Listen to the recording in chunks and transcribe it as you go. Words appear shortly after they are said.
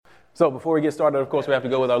So before we get started, of course, we have to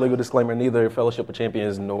go with our legal disclaimer. Neither Fellowship of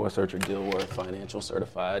Champions nor Searcher Dilworth Financial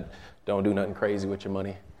certified. Don't do nothing crazy with your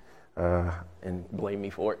money and blame me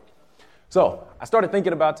for it. So I started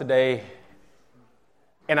thinking about today,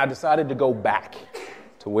 and I decided to go back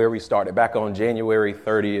to where we started, back on January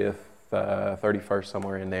 30th, 31st,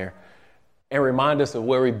 somewhere in there, and remind us of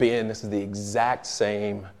where we've been. This is the exact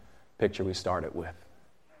same picture we started with.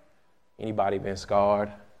 Anybody been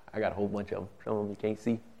scarred? I got a whole bunch of them. Some of them you can't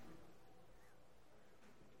see.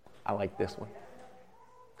 I like this one.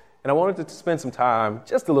 And I wanted to spend some time,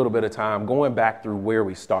 just a little bit of time, going back through where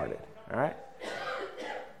we started, all right?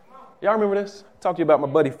 Y'all remember this? I talked to you about my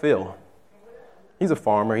buddy Phil. He's a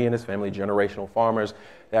farmer. He and his family, generational farmers.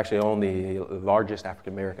 They actually own the largest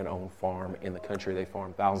African-American owned farm in the country. They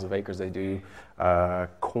farm thousands of acres. They do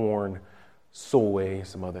corn, soy,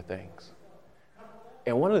 some other things.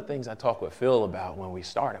 And one of the things I talked with Phil about when we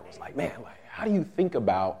started was like, man, how do you think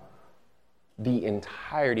about the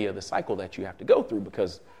entirety of the cycle that you have to go through?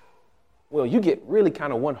 Because, well, you get really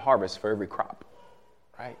kind of one harvest for every crop,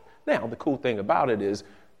 right? Now, the cool thing about it is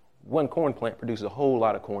one corn plant produces a whole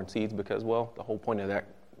lot of corn seeds because, well, the whole point of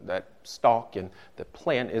that stalk and the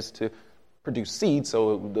plant is to produce seeds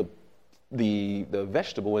so the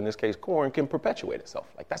vegetable, in this case corn, can perpetuate itself.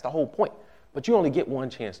 Like, that's the whole point. But you only get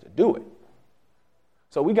one chance to do it.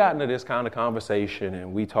 So we got into this kind of conversation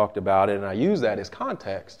and we talked about it, and I used that as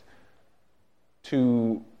context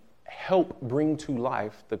to help bring to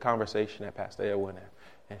life the conversation that Pastor Edwin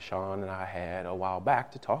and Sean and I had a while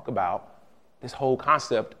back to talk about this whole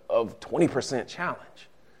concept of 20% challenge.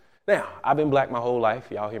 Now, I've been black my whole life.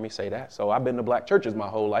 Y'all hear me say that. So I've been to black churches my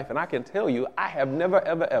whole life, and I can tell you I have never,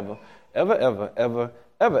 ever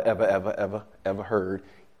heard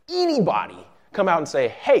anybody come out and say,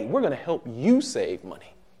 hey, we're going to help you save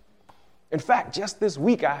money. In fact, just this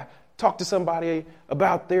week, I talked to somebody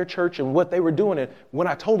about their church and what they were doing. And when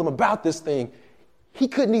I told him about this thing, he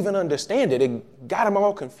couldn't even understand it. It got him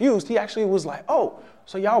all confused. He actually was like, oh,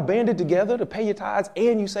 so y'all banded together to pay your tithes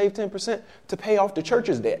and you save 10% to pay off the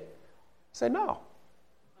church's debt. I said, no,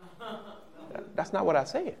 that's not what I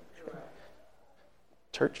said.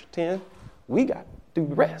 Church 10, we got to do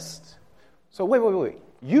the rest. So wait.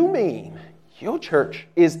 You mean your church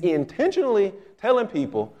is intentionally telling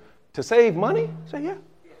people to save money? I said, yeah.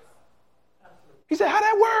 He said, how'd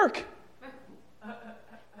that work?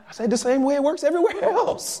 I said, the same way it works everywhere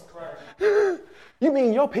else. You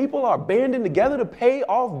mean your people are banding together to pay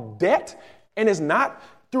off debt and it's not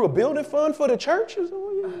through a building fund for the church? I said,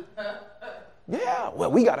 well, yeah,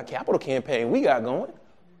 well, we got a capital campaign we got going. I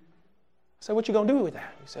said, what you going to do with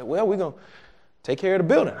that? He said, well, we're going to take care of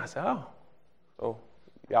the building. I said, oh, so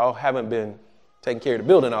y'all haven't been taking care of the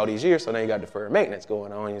building all these years, so now you got deferred maintenance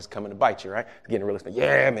going on and it's coming to bite you, right? It's getting real expensive.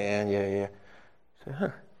 Yeah, man, yeah. I said, huh,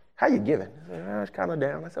 how you giving? I said, oh, it's kind of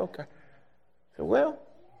down. I said, okay. I said, well,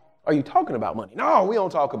 are you talking about money? No, we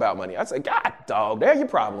don't talk about money. I said, God, dog, there your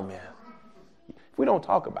problem is. If we don't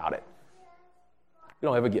talk about it, we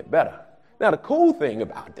don't ever get better. Now, the cool thing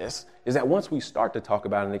about this is that once we start to talk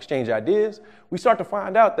about it and exchange ideas, we start to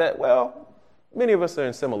find out that, well, many of us are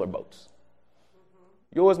in similar boats.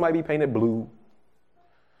 Yours might be painted blue.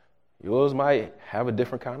 Yours might have a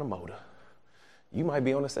different kind of motor. You might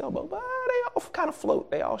be on a sailboat, but they all kind of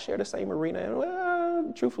float. They all share the same arena. And,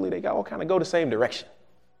 well, truthfully, they all kind of go the same direction,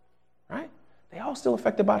 right? They all still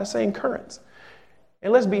affected by the same currents.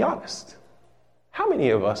 And let's be honest. How many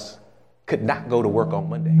of us could not go to work on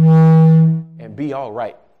Monday and be all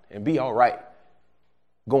right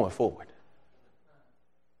going forward?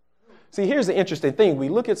 See, here's the interesting thing. We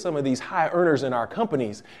look at some of these high earners in our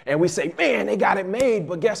companies and we say, man, they got it made.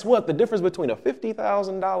 But guess what? The difference between a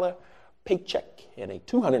 $50,000 paycheck and a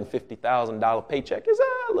 $250,000 paycheck is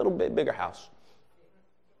a little bit bigger house,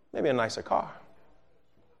 maybe a nicer car.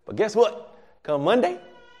 But guess what? Come Monday,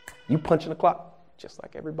 you punching the clock just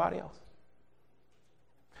like everybody else.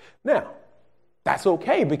 Now, that's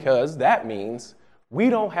okay because that means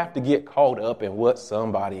we don't have to get caught up in what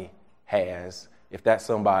somebody has if that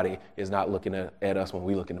somebody is not looking at us when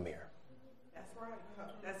we look in the mirror. That's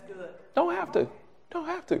right. That's good. Don't have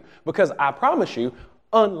to. Because I promise you,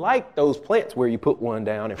 unlike those plants where you put one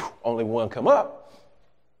down and only one come up,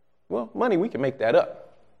 well, money, we can make that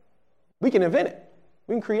up. We can invent it.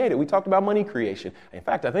 We can create it. We talked about money creation. In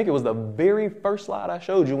fact, I think it was the very first slide I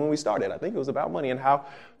showed you when we started. I think it was about money and how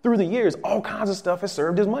through the years, all kinds of stuff has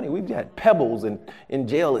served as money. We've had pebbles and in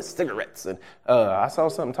jail as cigarettes. And I saw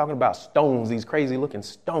something talking about stones, these crazy looking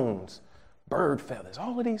stones, bird feathers.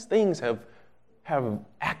 All of these things have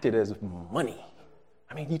acted as money.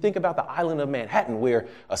 I mean, you think about the island of Manhattan where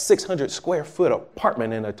a 600 square foot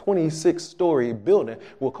apartment in a 26-story building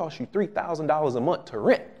will cost you $3,000 a month to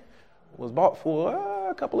rent. It was bought for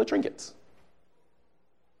a couple of trinkets.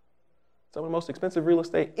 Some of the most expensive real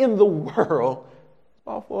estate in the world is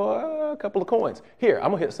bought for a couple of coins. Here, I'm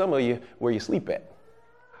going to hit some of you where you sleep at.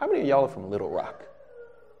 How many of y'all are from Little Rock?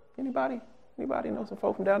 Anybody? Anybody know some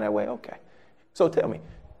folk from down that way? Okay. So tell me,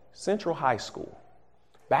 Central High School.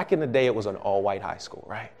 Back in the day, it was an all-white high school,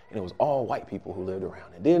 right? And it was all white people who lived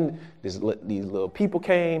around. And then these little people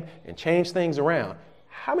came and changed things around.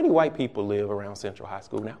 How many white people live around Central High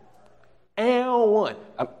School now? And one.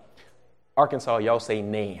 Arkansas, y'all say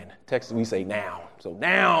nan. Texas, we say now. So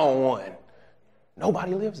now one.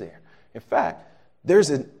 Nobody lives there. In fact,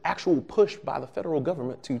 there's an actual push by the federal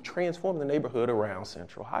government to transform the neighborhood around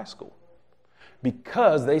Central High School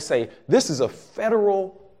because they say this is a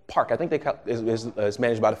federal park. I think it's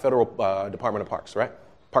managed by the federal Department of Parks, right?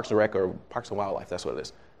 Parks and Rec or Parks and Wildlife, that's what it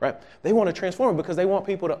is, right? They want to transform it because they want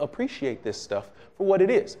people to appreciate this stuff for what it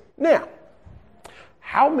is. Now,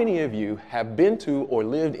 how many of you have been to or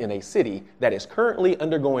lived in a city that is currently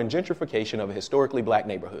undergoing gentrification of a historically black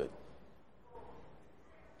neighborhood?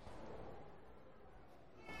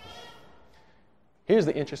 Here's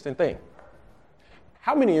the interesting thing.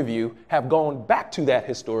 How many of you have gone back to that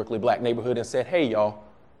historically black neighborhood and said, hey, y'all,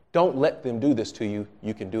 don't let them do this to you.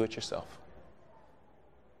 You can do it yourself.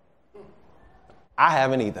 I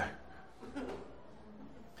haven't either.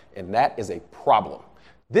 And that is a problem.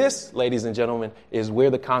 This, ladies and gentlemen, is where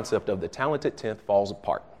the concept of the talented 10th falls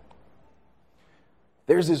apart.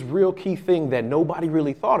 There's this real key thing that nobody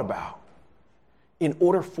really thought about. In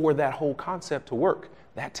order for that whole concept to work,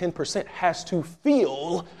 that 10% has to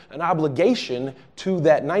feel an obligation to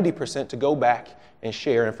that 90% to go back and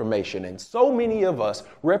share information. And so many of us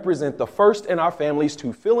represent the first in our families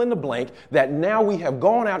to fill in the blank that now we have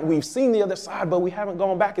gone out and we've seen the other side, but we haven't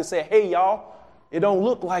gone back and said, hey, y'all, it don't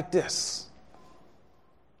look like this.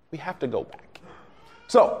 We have to go back.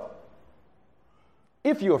 So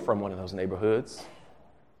if you're from one of those neighborhoods,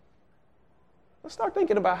 let's start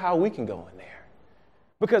thinking about how we can go in there.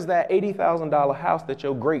 Because that $80,000 house that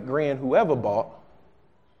your great-grand whoever bought,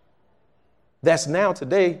 that's now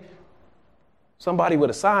today, somebody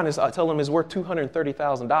with a sign is telling them it's worth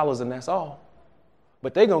 $230,000 and that's all.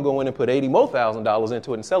 But they're going to go in and put $80,000 more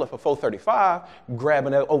into it and sell it for $435,000,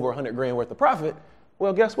 grabbing over $100,000 worth of profit.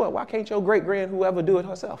 Well, guess what? Why can't your great-grand whoever do it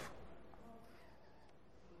herself?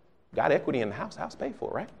 Got equity in the house paid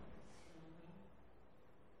for, right?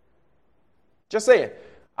 Just saying.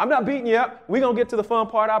 I'm not beating you up. We're going to get to the fun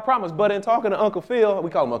part, I promise. But in talking to Uncle Phil, we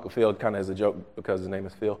call him Uncle Phil kind of as a joke because his name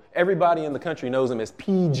is Phil. Everybody in the country knows him as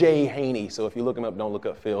P.J. Haney. So if you look him up, don't look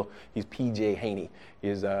up Phil. He's P.J. Haney.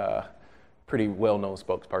 He's a pretty well-known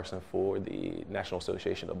spokesperson for the National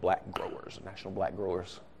Association of Black Growers, National Black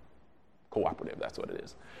Growers Cooperative. That's what it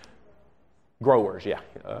is. Growers, yeah.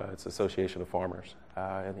 It's Association of Farmers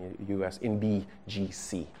in the U.S.,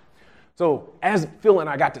 NBGC. So as Phil and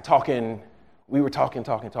I got to talking, we were talking.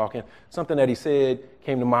 Something that he said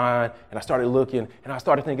came to mind, and I started looking, and I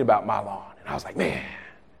started thinking about my lawn. And I was like, man,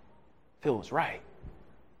 Phil was right.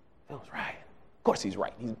 Of course he's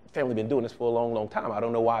right. His family been doing this for a long, long time. I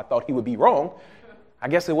don't know why I thought he would be wrong. I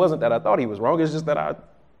guess it wasn't that I thought he was wrong. It's just that I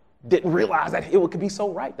didn't realize that it could be so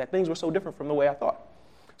right, that things were so different from the way I thought.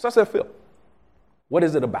 So I said, Phil, what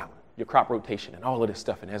is it about your crop rotation and all of this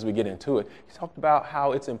stuff? And as we get into it, he talked about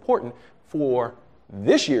how it's important for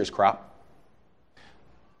this year's crop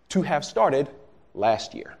to have started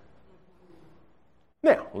last year.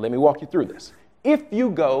 Now, let me walk you through this. If you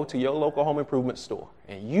go to your local home improvement store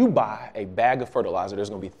and you buy a bag of fertilizer, there's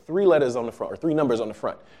going to be 3 letters on the front, or 3 numbers on the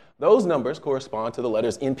front. Those numbers correspond to the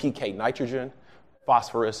letters NPK, nitrogen,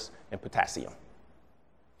 phosphorus, and potassium.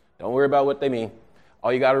 Don't worry about what they mean.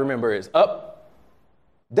 All you got to remember is up,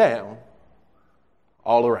 down,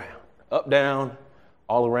 all around. Up, down,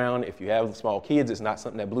 all around. If you have small kids, it's not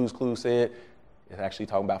something that Blue's Clues said. It's actually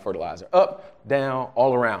talking about fertilizer. Up, down,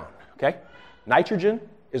 all around, okay? Nitrogen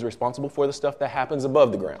is responsible for the stuff that happens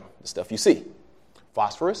above the ground, the stuff you see.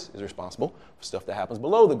 Phosphorus is responsible for stuff that happens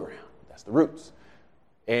below the ground. That's the roots.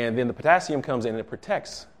 And then the potassium comes in and it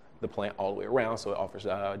protects the plant all the way around, so it offers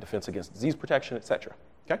defense against disease protection, etc.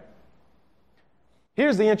 Okay?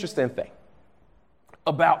 Here's the interesting thing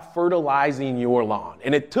about fertilizing your lawn.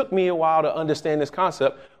 And it took me a while to understand this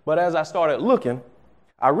concept, but as I started looking,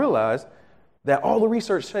 I realized that all the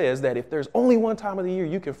research says that if there's only one time of the year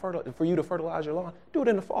for you to fertilize your lawn, do it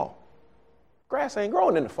in the fall. Grass ain't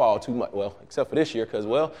growing in the fall too much, well, except for this year because,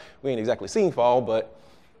 well, we ain't exactly seen fall, but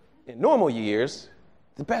in normal years,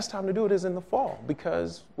 the best time to do it is in the fall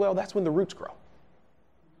because, well, that's when the roots grow.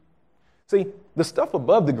 See, the stuff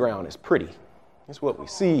above the ground is pretty. It's what we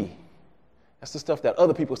see. That's the stuff that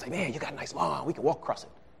other people say, man, you got a nice lawn. We can walk across it.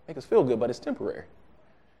 Make us feel good, but it's temporary.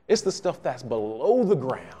 It's the stuff that's below the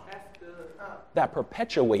ground that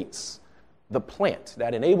perpetuates the plant,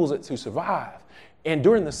 that enables it to survive. And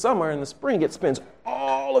during the summer and the spring, it spends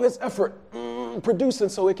all of its effort producing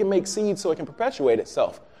so it can make seeds, so it can perpetuate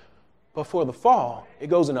itself. But for the fall, it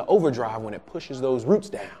goes into overdrive when it pushes those roots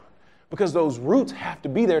down, because those roots have to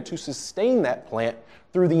be there to sustain that plant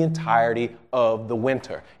through the entirety of the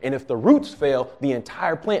winter. And if the roots fail, the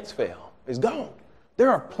entire plant's fail. It's gone.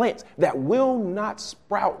 There are plants that will not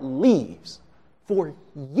sprout leaves for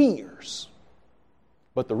years,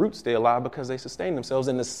 but the roots stay alive because they sustain themselves.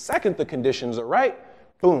 And the second the conditions are right,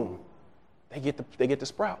 boom, they get to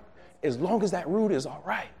sprout. As long as that root is all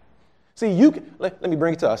right. See, you can, let me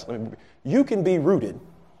bring it to us. You can be rooted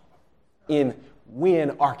in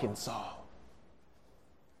Wynne, Arkansas,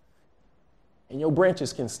 and your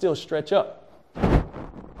branches can still stretch up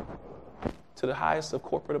to the highest of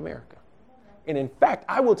corporate America. And in fact,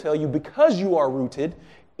 I will tell you, because you are rooted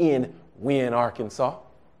in Wynne, Arkansas,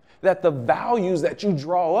 that the values that you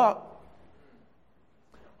draw up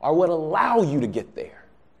are what allow you to get there.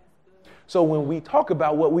 So when we talk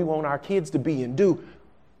about what we want our kids to be and do,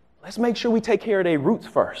 let's make sure we take care of their roots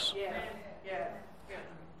first.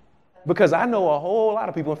 Because I know a whole lot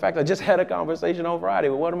of people. In fact, I just had a conversation on Friday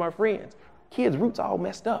with one of my friends. Kids' roots all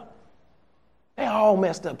messed up. They all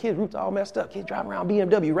messed up. Kids' roots all messed up. Kids driving around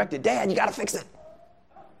BMW, wrecked it. Dad, you got to fix it.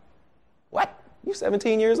 What? You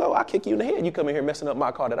 17 years old? I'll kick you in the head. You come in here messing up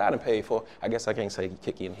my car that I didn't pay for. I guess I can't say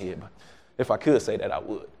kick you in the head, but if I could say that, I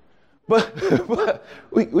would. But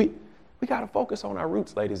we got to focus on our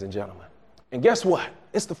roots, ladies and gentlemen. And guess what?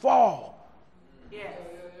 It's the fall. Yes.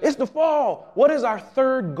 It's the fall. What is our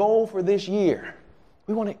third goal for this year?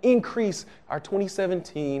 We want to increase our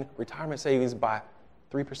 2017 retirement savings by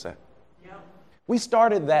 3%. We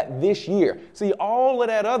started that this year. See, all of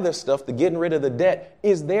that other stuff, the getting rid of the debt,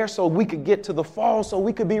 is there so we could get to the fall, so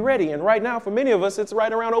we could be ready. And right now, for many of us, it's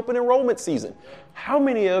right around open enrollment season. How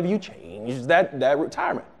many of you changed that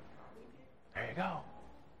retirement? There you go.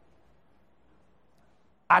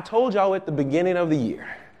 I told y'all at the beginning of the year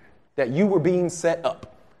that you were being set up,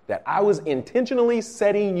 that I was intentionally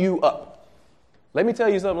setting you up. Let me tell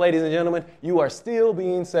you something, ladies and gentlemen, you are still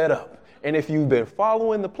being set up. And if you've been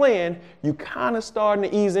following the plan, you kind of starting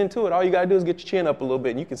to ease into it. All you got to do is get your chin up a little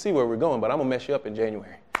bit, and you can see where we're going, but I'm going to mess you up in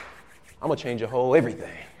January. I'm going to change your whole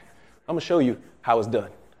everything. I'm going to show you how it's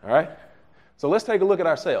done, all right? So let's take a look at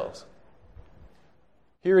ourselves.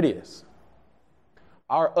 Here it is.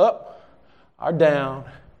 Our up, our down,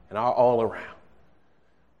 and our all around.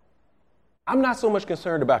 I'm not so much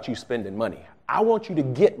concerned about you spending money. I want you to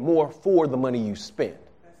get more for the money you spend.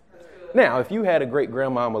 Now, if you had a great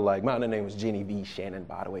grandmama like mine, her name was Jenny V. Shannon,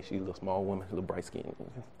 by the way. She's a little small woman, a little bright skin,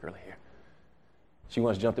 curly hair. She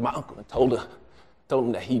once jumped at my uncle and told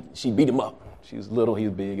him that she beat him up. She was little, he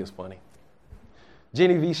was big, it was funny.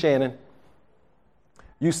 Jenny V. Shannon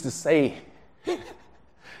used to say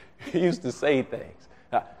things.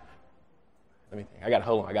 Let me think. I got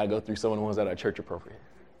to go through some of the ones that are church appropriate.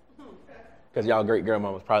 Because y'all great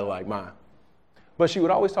grandma was probably like mine. But she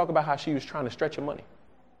would always talk about how she was trying to stretch her money.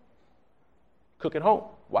 Cook at home.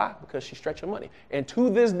 Why? Because she's stretching money. And to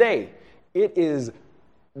this day, it is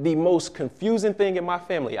the most confusing thing in my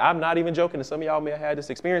family. I'm not even joking, and some of y'all may have had this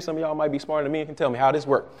experience. Some of y'all might be smarter than me and can tell me how this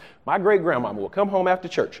worked. My great-grandmama would come home after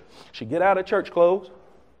church. She'd get out of church clothes.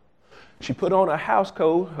 She put on a house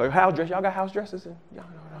coat, or house dress. Y'all got house dresses?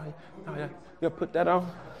 Y'all put that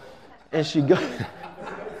on. And she got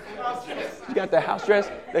that house dress?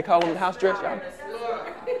 They call them house dress, y'all?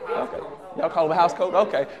 Okay. Y'all call them a house coat?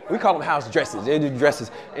 Okay. We call them house dresses. They're just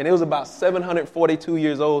dresses. And it was about 742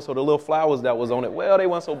 years old, so the little flowers that was on it, well, they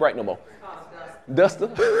weren't so bright no more. Duster.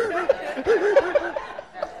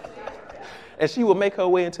 And she would make her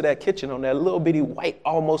way into that kitchen on that little bitty white,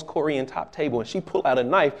 almost Korean top table, and she pulled out a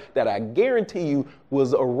knife that I guarantee you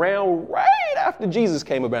was around right after Jesus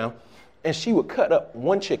came around, and she would cut up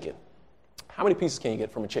one chicken. How many pieces can you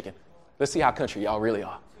get from a chicken? Let's see how country y'all really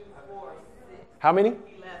are. How many?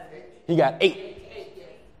 He got 8.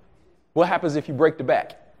 What happens if you break the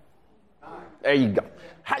back? There you go.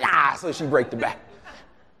 Hi-ya! So she break the back.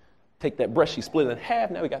 Take that breast, she split it in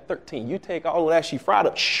half. Now we got 13. You take all of that, she fried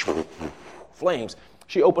up. Flames.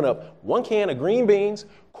 She opened up 1 can of green beans,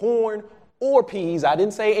 corn, or peas. I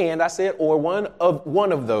didn't say and, I said or one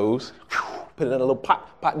of those. Put it in a little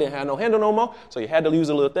pot. Pot didn't have no handle no more, so you had to use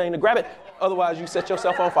a little thing to grab it. Otherwise, you set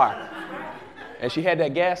yourself on fire. And she had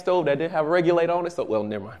that gas stove that didn't have a regulator on it, so, well,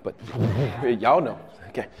 never mind. But y'all know.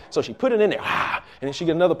 Okay. So she put it in there, and then she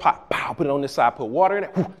get another pot, pow, put it on this side, put water in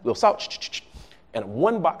it, little salt, and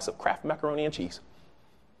 1 box of Kraft macaroni and cheese.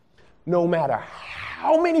 No matter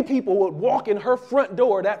how many people would walk in her front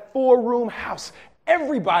door, that 4-room house,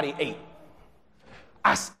 everybody ate.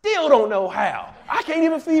 I still don't know how. I can't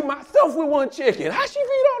even feed myself with 1 chicken. How she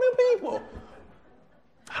feed all them people?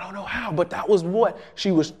 I don't know how, but that was what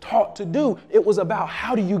she was taught to do. It was about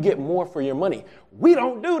how do you get more for your money. We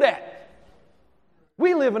don't do that.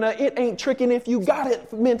 We live in a it ain't tricking if you got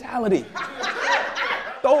it mentality.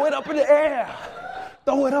 Throw it up in the air.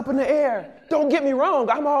 Throw it up in the air. Don't get me wrong.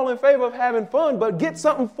 I'm all in favor of having fun, but get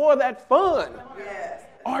something for that fun. Yes.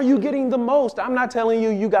 Are you getting the most? I'm not telling you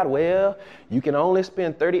you can only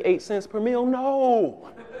spend 38 cents per meal.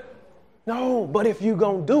 No, but if you're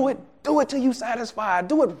going to do it till you satisfied.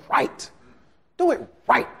 Do it right.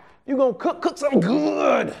 You're going to cook something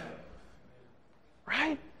good.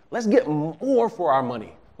 Right? Let's get more for our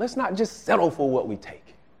money. Let's not just settle for what we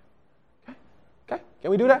take. Okay?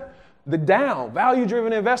 Can we do that? The down,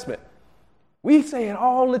 value-driven investment. We say it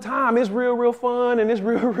all the time. It's real fun and it's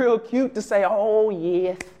real cute to say, oh,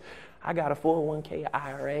 yes, I got a 401k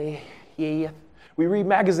IRA. Yeah. We read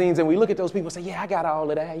magazines and we look at those people and say, yeah, I got all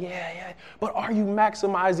of that. Yeah. But are you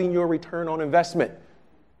maximizing your return on investment?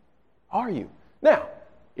 Are you? Now,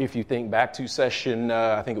 if you think back to session,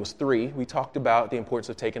 I think it was 3, we talked about the importance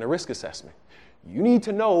of taking a risk assessment. You need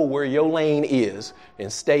to know where your lane is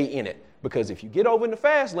and stay in it. Because if you get over in the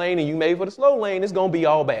fast lane and you made for the slow lane, it's going to be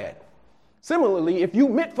all bad. Similarly, if you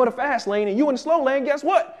meant for the fast lane and you in the slow lane, guess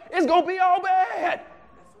what? It's going to be all bad.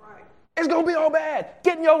 That's right. It's going to be all bad.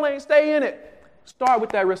 Get in your lane, stay in it. Start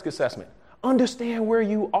with that risk assessment. Understand where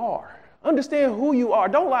you are. Understand who you are.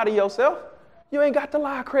 Don't lie to yourself. You ain't got to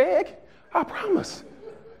lie, Craig. I promise.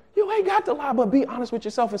 You ain't got to lie, but be honest with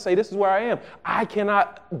yourself and say, this is where I am. I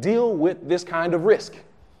cannot deal with this kind of risk.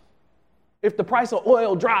 If the price of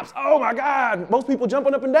oil drops, oh my God, most people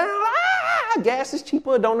jumping up and down. Gas is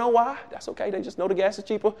cheaper. Don't know why. That's okay. They just know the gas is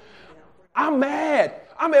cheaper. I'm mad.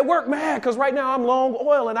 I'm at work mad because right now I'm long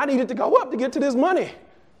oil and I need it to go up to get to this money.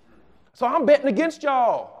 So I'm betting against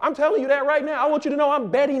y'all. I'm telling you that right now. I want you to know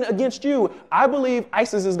I'm betting against you. I believe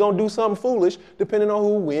ISIS is going to do something foolish depending on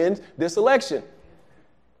who wins this election.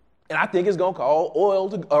 And I think it's going to cause oil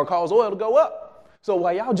to go up. So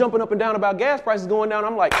while y'all jumping up and down about gas prices going down,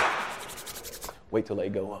 I'm like, wait till they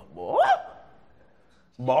go up, boy.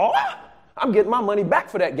 I'm getting my money back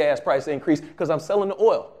for that gas price increase because I'm selling the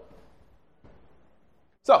oil.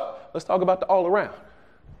 So let's talk about the all around.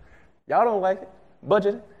 Y'all don't like it.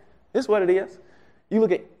 Budgeting. This is what it is. You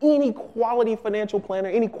look at any quality financial planner,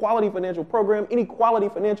 any quality financial program, any quality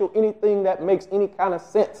financial, anything that makes any kind of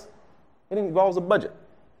sense. It involves a budget.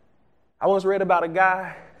 I once read about a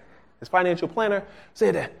guy, his financial planner,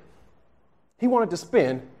 said that he wanted to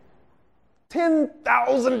spend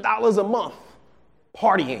 $10,000 a month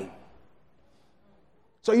partying.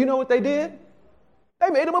 So you know what they did? They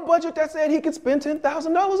made him a budget that said he could spend $10,000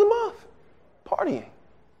 a month partying.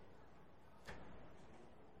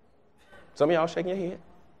 Some of y'all shaking your head.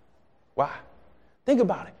 Why? Think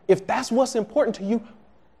about it. If that's what's important to you,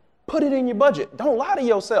 put it in your budget. Don't lie to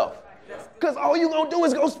yourself. Because all you're going to do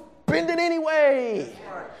is go spend it anyway.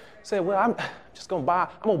 Say, well, I'm just going to buy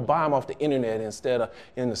them off the internet instead of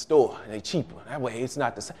in the store. They're cheaper. That way it's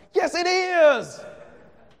not the same. Yes, it is.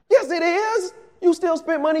 Yes, it is. You still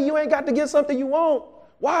spend money. You ain't got to get something you want.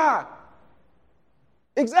 Why?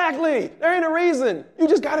 Exactly. There ain't a reason. You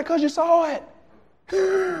just got it because you saw it.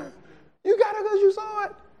 You got it because you saw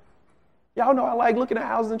it. Y'all know I like looking at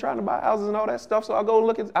houses and trying to buy houses and all that stuff. So I go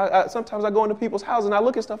look at, sometimes I go into people's houses and I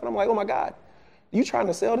look at stuff and I'm like, oh my God, you trying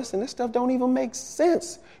to sell this and this stuff don't even make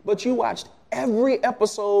sense. But you watched every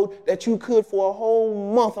episode that you could for a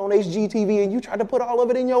whole month on HGTV and you tried to put all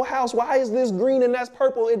of it in your house. Why is this green and that's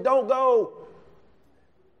purple? It don't go.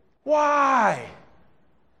 Why?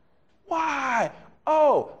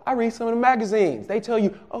 Oh, I read some of the magazines. They tell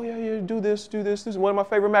you, oh yeah, do this. This is one of my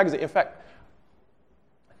favorite magazines. In fact,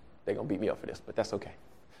 they're going to beat me up for this, but that's okay.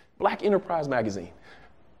 Black Enterprise magazine.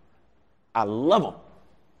 I love them.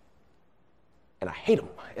 And I hate them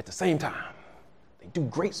at the same time. They do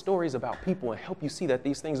great stories about people and help you see that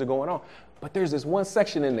these things are going on. But there's this one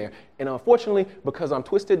section in there. And unfortunately, because I'm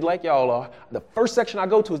twisted like y'all are, the first section I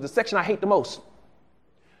go to is the section I hate the most.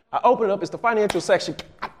 I open it up. It's the financial section.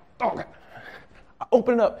 I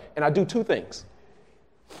open it up and I do two things.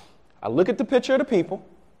 I look at the picture of the people.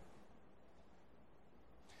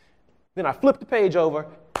 Then I flip the page over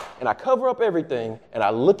and I cover up everything and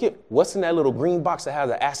I look at what's in that little green box that has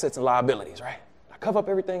the assets and liabilities, right? I cover up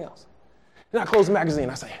everything else. Then I close the magazine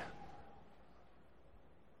and I say,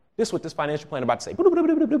 This is what this financial plan about to say.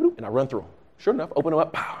 And I run through them. Sure enough, open them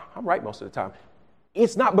up. Pow, I'm right most of the time.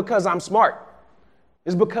 It's not because I'm smart.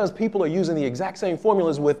 It's because people are using the exact same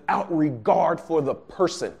formulas without regard for the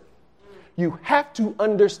person. You have to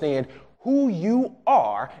understand who you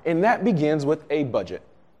are, and that begins with a budget.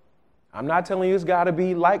 I'm not telling you it's got to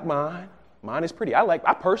be like mine. Mine is pretty. I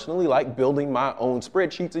personally like building my own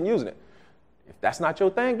spreadsheets and using it. If that's not your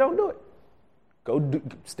thing, don't do it.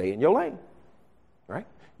 Stay in your lane, right?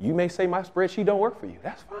 You may say my spreadsheet don't work for you.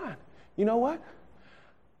 That's fine. You know what?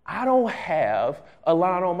 I don't have a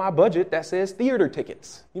line on my budget that says theater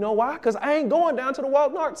tickets. You know why? Because I ain't going down to the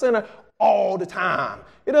Walton Arts Center all the time.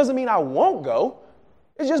 It doesn't mean I won't go.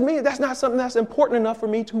 It just means that's not something that's important enough for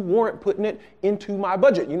me to warrant putting it into my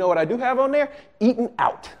budget. You know what I do have on there? Eating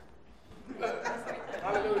out.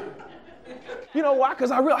 You know why?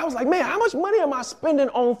 Because I was like, man, how much money am I spending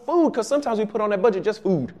on food? Because sometimes we put on that budget just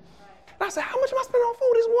food. And I said, how much am I spending on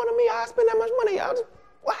food? It's one of me. I spend that much money.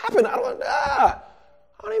 What happened? I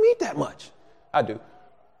don't even eat that much. I do.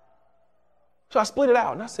 So I split it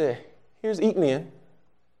out and I said, here's eating in.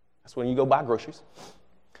 That's when you go buy groceries.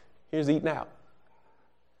 Here's eating out.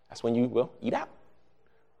 That's when you, eat out.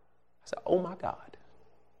 I said, oh my God.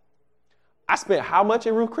 I spent how much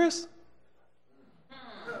at Ruth Chris?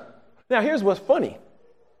 Now here's what's funny.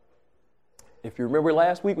 If you remember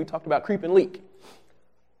last week, we talked about creep and leak.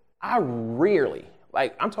 I rarely,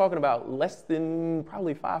 I'm talking about less than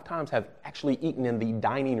probably 5 times, have actually eaten in the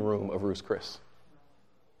dining room of Ruth's Chris.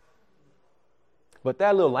 But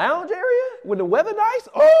that little lounge area with the weather nice,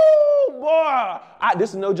 oh boy.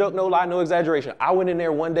 This is no joke, no lie, no exaggeration. I went in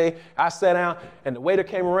there one day, I sat down, and the waiter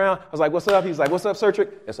came around. I was like, what's up? He's like, what's up,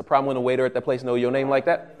 Sertrick? It's a problem when a waiter at that place knows your name like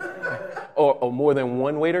that. or more than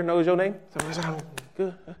one waiter knows your name. So,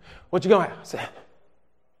 good. What you going to have? I said,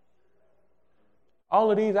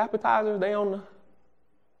 all of these appetizers, they on the,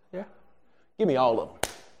 yeah? Give me all of them.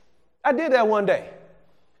 I did that one day.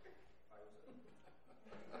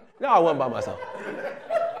 No, I wasn't by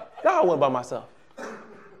myself.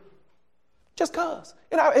 Just cause.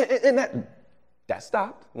 And that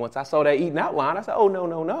stopped. Once I saw that eating out line, I said, oh,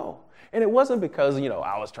 no. And it wasn't because,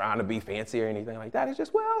 I was trying to be fancy or anything like that. It's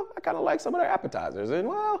just, I kind of like some of their appetizers. And,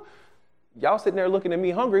 y'all sitting there looking at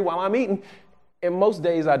me hungry while I'm eating. And most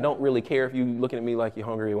days I don't really care if you looking at me like you're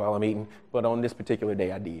hungry while I'm eating. But on this particular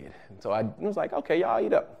day, I did. And so I was like, okay, y'all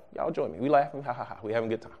eat up. Y'all join me. We laughing. Ha, ha, ha. We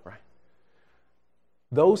having a good time, right?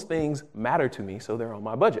 Those things matter to me, so they're on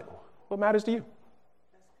my budget. What matters to you?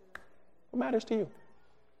 What matters to you?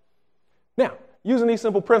 Now, using these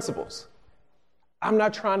simple principles, I'm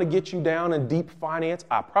not trying to get you down in deep finance.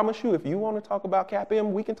 I promise you, if you want to talk about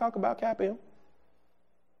CAPM, we can talk about CAPM.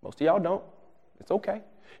 Most of y'all don't. It's okay.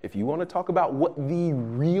 If you want to talk about what the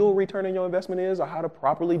real return on your investment is or how to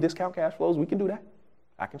properly discount cash flows, we can do that.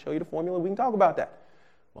 I can show you the formula. We can talk about that.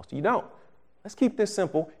 Most of you don't. Let's keep this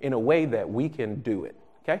simple in a way that we can do it,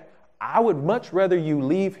 okay? I would much rather you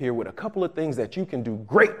leave here with a couple of things that you can do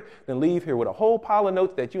great than leave here with a whole pile of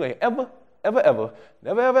notes that you ain't ever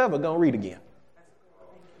gonna read again.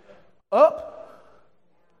 Up,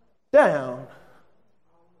 down,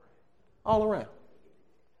 all around.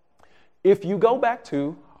 If you go back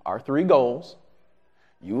to our 3 goals,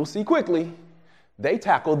 you will see quickly they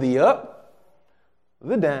tackle the up,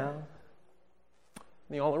 the down,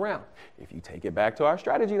 the all around. If you take it back to our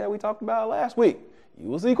strategy that we talked about last week, you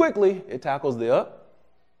will see quickly it tackles the up,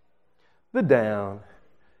 the down,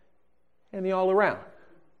 and the all around.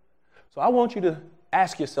 So I want you to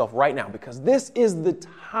ask yourself right now, because this is the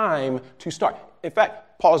time to start. In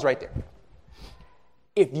fact, pause right there.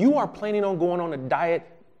 If you are planning on going on a diet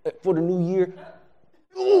for the new year,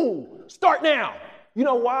 start now. You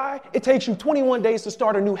know why? It takes you 21 days to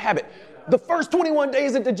start a new habit. The first 21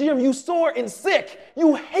 days at the gym, you sore and sick.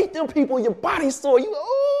 You hate them people. Your body's sore. You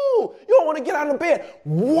don't want to get out of bed.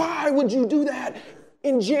 Why would you do that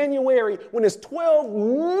in January when there's 12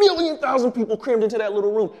 million people crammed into that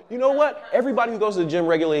little room? You know what? Everybody who goes to the gym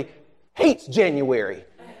regularly hates January.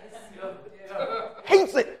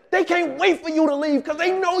 Hates it. They can't wait for you to leave because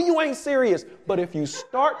they know you ain't serious. But if you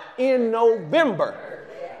start in November,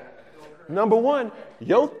 number one,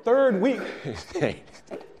 your third week...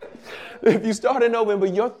 If you start in November,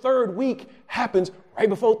 your third week happens right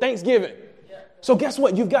before Thanksgiving. So guess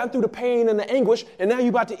what? You've gotten through the pain and the anguish, and now you're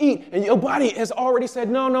about to eat, and your body has already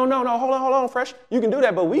said, no, hold on, Fresh. You can do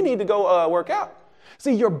that, but we need to go work out.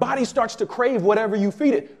 See, your body starts to crave whatever you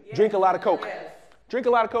feed it. Yeah. Drink a lot of Coke. Yes. Drink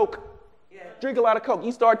a lot of Coke. Yeah. Drink a lot of Coke.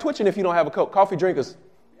 You start twitching if you don't have a Coke. Coffee drinkers.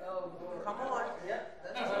 Come on.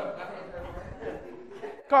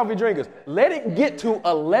 Coffee drinkers. Let it get to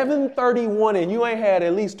 11:31 and you ain't had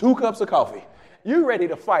at least 2 cups of coffee. You ready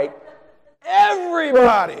to fight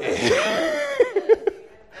everybody.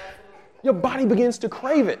 Your body begins to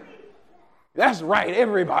crave it. That's right,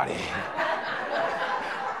 everybody.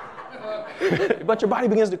 But your body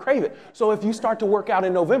begins to crave it. So if you start to work out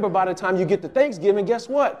in November, by the time you get to Thanksgiving, guess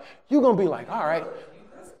what? You're going to be like, all right,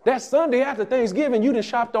 that Sunday after Thanksgiving, you done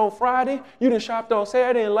shopped on Friday, you done shopped on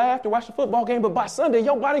Saturday and laughed and watched the football game, but by Sunday,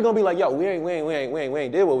 your body going to be like, yo, we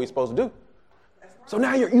ain't did what we supposed to do. So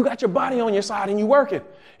now you got your body on your side and you working.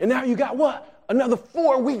 And now you got what? Another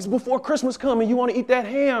 4 weeks before Christmas coming, you want to eat that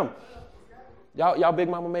ham. Y'all Big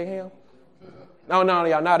Mama make ham? No,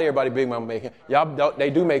 y'all not everybody Big Mama make ham. Y'all, they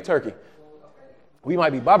do make turkey. We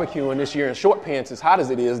might be barbecuing this year in short pants as hot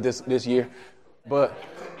as it is this year. But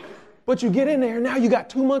you get in there, now you got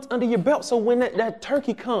 2 months under your belt. So when that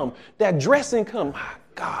turkey come, that dressing come, my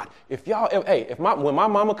God, when my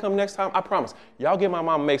mama come next time, I promise, y'all get my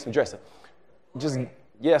mama make some dressing. Just,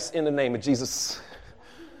 yes, in the name of Jesus.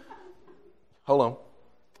 Hold on.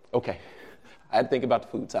 Okay. I had to think about the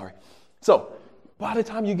food, sorry. So by the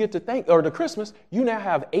time you get to Christmas, you now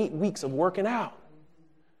have 8 weeks of working out.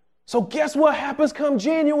 So guess what happens come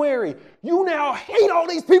January? You now hate all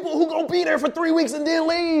these people who going to be there for 3 weeks and then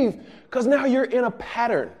leave. Because now you're in a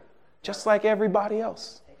pattern, just like everybody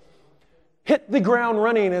else. Hit the ground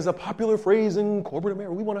running is a popular phrase in corporate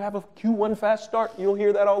America. We want to have a Q1 fast start. You'll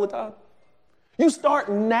hear that all the time. You start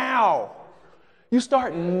now. You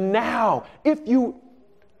start now. If you're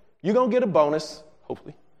going to get a bonus,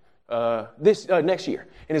 hopefully, next year.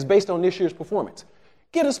 And it's based on this year's performance.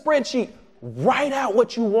 Get a spreadsheet. Write out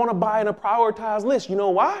what you want to buy in a prioritized list. You know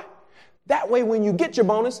why? That way, when you get your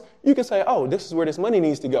bonus, you can say, oh, this is where this money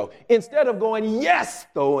needs to go. Instead of going, yes,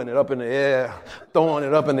 throwing it up in the air, throwing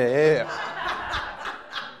it up in the air.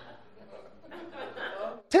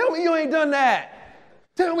 Tell me you ain't done that.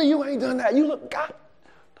 Tell me you ain't done that. You look, God,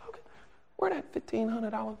 where'd that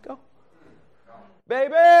 $1,500 go?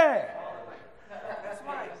 Baby. That's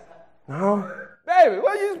right. No. Baby,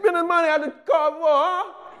 what you spending money out the car for,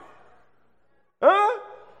 huh? Huh?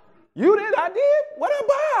 You did? I did? What I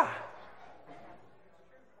buy?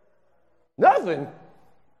 Nothing.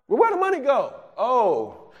 Well, where'd the money go?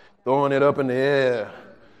 Oh, throwing it up in the air.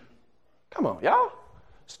 Come on, y'all.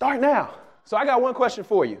 Start now. So I got one question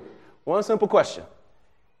for you. One simple question.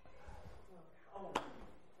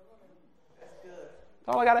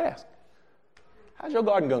 That's all I got to ask. How's your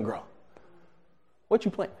garden going to grow? What you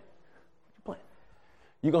planting?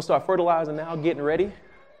 You going to start fertilizing now, getting ready?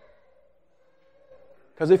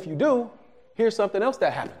 Because if you do, here's something else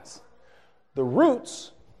that happens. The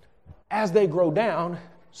roots, as they grow down,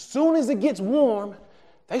 soon as it gets warm,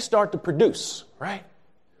 they start to produce, right?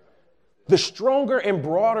 The stronger and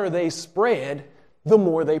broader they spread, the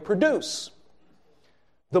more they produce.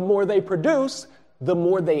 The more they produce, the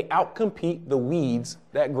more they outcompete the weeds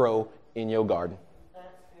that grow in your garden.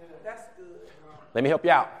 That's good. Let me help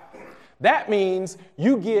you out. That means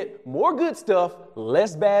you get more good stuff,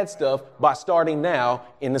 less bad stuff by starting now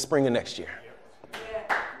in the spring of next year.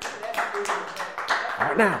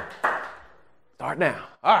 Start now. Start now.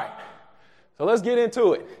 All right. So let's get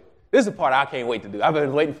into it. This is the part I can't wait to do. I've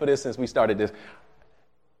been waiting for this since we started this.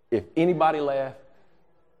 If anybody laughed,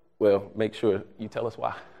 well, make sure you tell us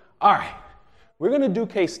why. All right. We're going to do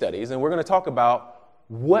case studies, and we're going to talk about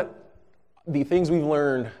what the things we've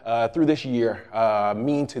learned through this year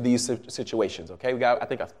mean to these situations, okay? I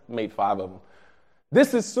think I made 5 of them.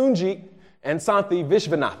 This is Sunjit and Santhi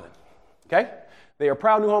Vishwanathan, okay? They are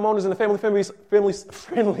proud new homeowners in the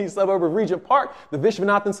family-friendly suburb of Regent Park. The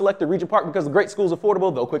Vishwanathans selected Regent Park because the great school is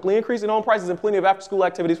affordable, though quickly increasing home prices and plenty of after-school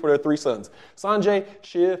activities for their 3 sons, Sanjay,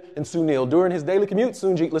 Shiv, and Sunil. During his daily commute,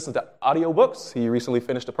 Sunjit listens to audiobooks. He recently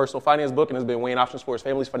finished a personal finance book and has been weighing options for his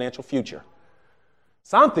family's financial future.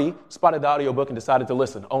 Santhi spotted the audiobook and decided to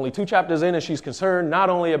listen. Only 2 chapters in, and she's concerned not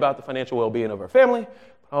only about the financial well-being of her family,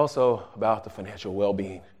 but also about the financial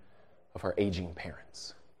well-being of her aging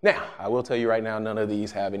parents. Now, I will tell you right now, none of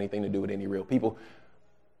these have anything to do with any real people.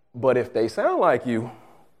 But if they sound like you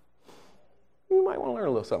might want to learn a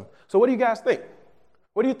little something. So what do you guys think?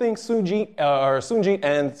 What do you think Sunjit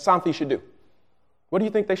and Santhi should do? What do you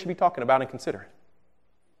think they should be talking about and considering?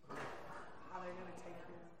 How they're going to take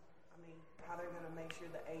care, how they're going to make sure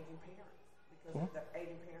the aging parents, because if the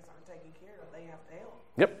aging parents aren't taken care of, they have to help.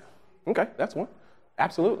 Yep. Okay, that's one.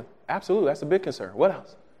 Absolutely. Absolutely. That's a big concern. What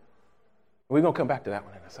else? We're going to come back to that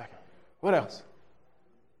one in a second. What else?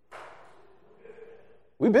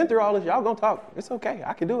 We've been through all this. Y'all going to talk. It's okay.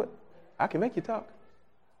 I can do it. I can make you talk.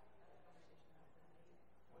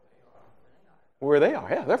 Where they are.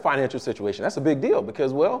 Yeah, their financial situation. That's a big deal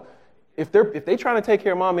because, well, if they trying to take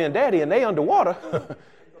care of mommy and daddy and they underwater,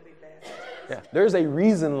 Yeah. There's a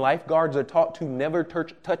reason lifeguards are taught to never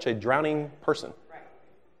touch a drowning person.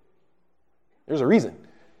 There's a reason.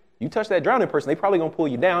 You touch that drowning person, they probably going to pull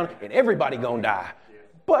you down and everybody going to die.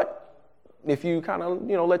 But if you kind of,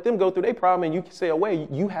 let them go through their problem and you stay away,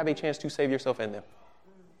 you have a chance to save yourself and them.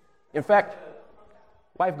 In fact,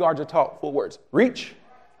 lifeguards are taught 4 words. Reach,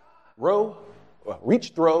 throw,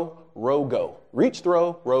 row, go. Reach,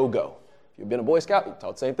 throw, row, go. If you've been a Boy Scout, you're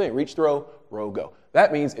taught the same thing. Reach, throw, row, go.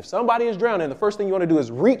 That means if somebody is drowning, the first thing you want to do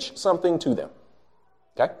is reach something to them.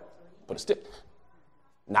 Okay? Put a stick.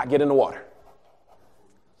 Not get in the water.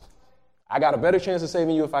 I got a better chance of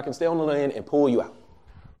saving you if I can stay on the land and pull you out.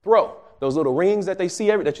 Throw. Those little rings that you see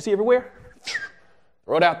everywhere,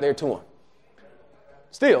 throw it out there to them.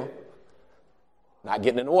 Still, not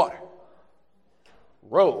getting in the water.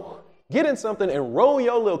 Row. Get in something and roll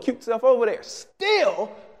your little cute self over there.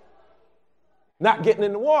 Still, not getting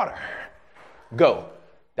in the water. Go.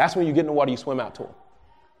 That's when you get in the water, you swim out to them.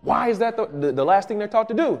 Why is that the last thing they're taught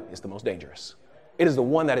to do? It's the most dangerous. It is the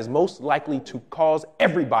one that is most likely to cause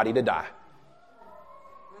everybody to die.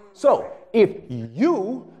 So if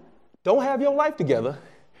you don't have your life together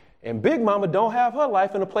and Big Mama don't have her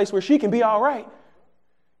life in a place where she can be all right,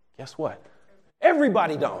 guess what?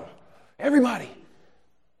 Everybody don't. Everybody.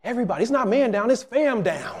 It's not man down, it's fam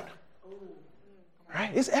down.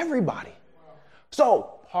 Right? It's everybody.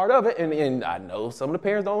 So part of it, and I know some of the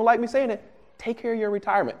parents don't like me saying it, take care of your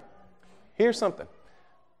retirement. Here's something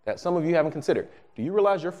that some of you haven't considered. Do you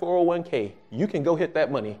realize your 401k, you can go hit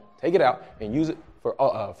that money, take it out, and use it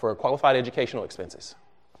for qualified educational expenses.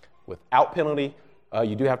 Without penalty,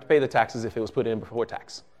 you do have to pay the taxes if it was put in before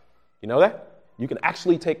tax. You know that? You can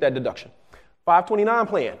actually take that deduction. 529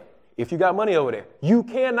 plan, if you got money over there, you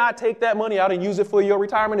cannot take that money out and use it for your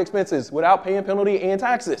retirement expenses without paying penalty and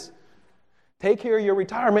taxes. Take care of your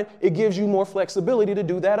retirement. It gives you more flexibility to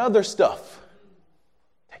do that other stuff.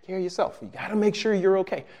 Take care of yourself. You got to make sure you're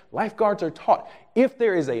okay. Lifeguards are taught, if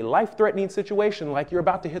there is a life-threatening situation like you're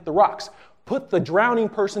about to hit the rocks, put the drowning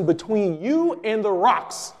person between you and the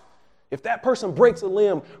rocks. If that person breaks a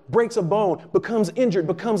limb, breaks a bone, becomes injured,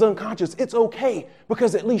 becomes unconscious, it's okay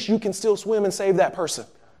because at least you can still swim and save that person.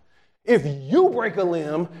 If you break a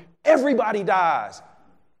limb, everybody dies.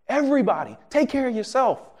 Everybody. Take care of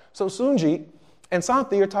yourself. So Sunjit and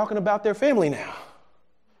Santhi are talking about their family now.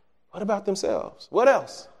 What about themselves? What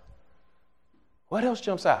else? What else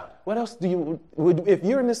jumps out? What else if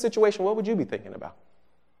you're in this situation, what would you be thinking about?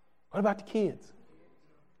 What about the kids?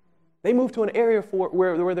 They move to an area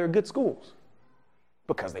where there are good schools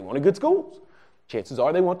because they wanted good schools. Chances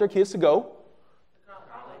are they want their kids to go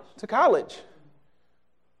to college.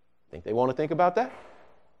 Think they want to think about that?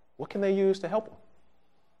 What can they use to help them?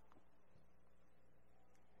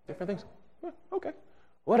 Different things. Yeah, okay.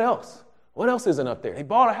 What else? What else isn't up there? They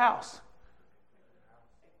bought a house.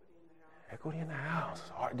 Equity in the house.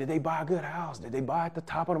 Or did they buy a good house? Did they buy at the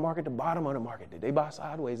top of the market, the bottom of the market? Did they buy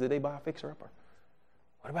sideways? Did they buy a fixer-upper?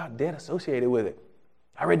 What about debt associated with it?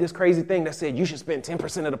 I read this crazy thing that said you should spend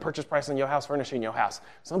 10% of the purchase price on your house furnishing your house.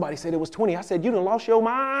 Somebody said it was 20. I said, you done lost your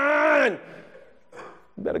mind.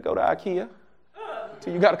 You better go to IKEA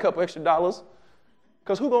till you got a couple extra dollars.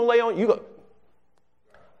 Because who going to lay on you?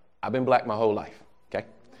 I've been black my whole life, okay?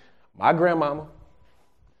 My grandmama,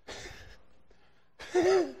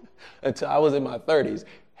 until I was in my 30s,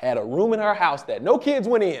 had a room in her house that no kids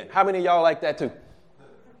went in. How many of y'all like that too?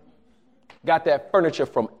 Got that furniture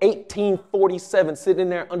from 1847 sitting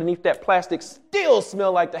there underneath that plastic, still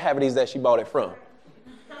smell like the Havertys that she bought it from.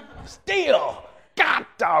 Still. God,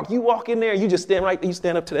 dog, you walk in there, you just stand right there, you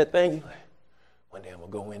stand up to that thing, you like, one day I'm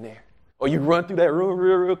going to go in there. Or you run through that room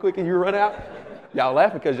real quick and you run out. Y'all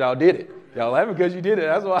laughing because y'all did it. Y'all laughing because you did it.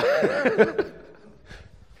 That's why.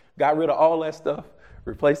 Got rid of all that stuff,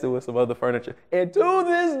 replaced it with some other furniture. And to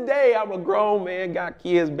this day, I'm a grown man, got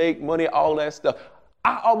kids, make money, all that stuff.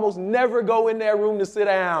 I almost never go in that room to sit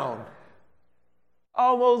down.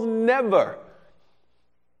 Almost never.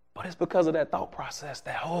 But it's because of that thought process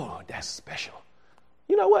that, that's special.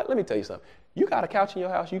 You know what? Let me tell you something. You got a couch in your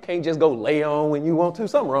house, you can't just go lay on when you want to.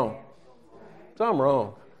 Something wrong.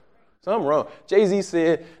 Jay-Z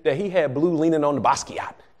said that he had Blue leaning on the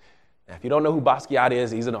Basquiat. Now, if you don't know who Basquiat is,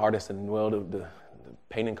 he's an artist, and, well, the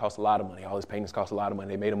painting costs a lot of money. All his paintings cost a lot of money.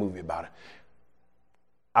 They made a movie about it.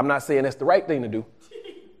 I'm not saying that's the right thing to do.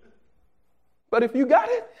 But if you got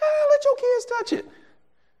it, let your kids touch it.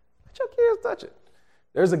 Let your kids touch it.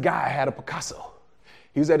 There's a guy who had a Picasso.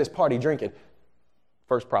 He was at his party drinking.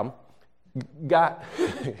 First problem. Got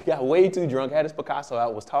way too drunk, had his Picasso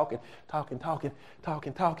out, was talking,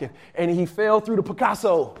 and he fell through the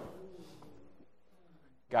Picasso.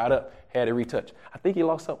 Got Got up, had it retouched. I think he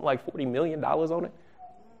lost something like $40 million on it.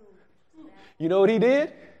 You know what he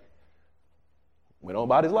did? Went on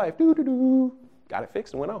about his life. Got it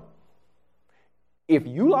fixed and went on. If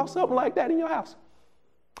you lost something like that in your house,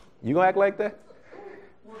 you gonna act like that?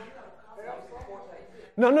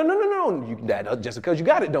 No. Just because you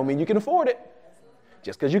got it don't mean you can afford it.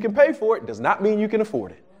 Just because you can pay for it does not mean you can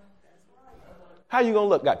afford it. How you gonna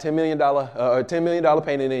look? Got $10 million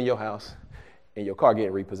painted in your house and your car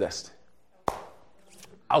getting repossessed.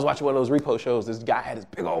 I was watching one of those repo shows. This guy had this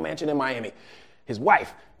big old mansion in Miami. His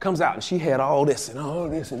wife comes out and she had all this and all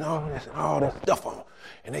this and all this and all this stuff on.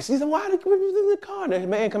 And they said, why did you in the car? And the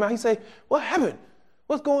man come out, he say, what happened?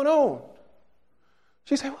 What's going on?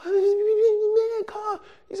 She said, what is man car?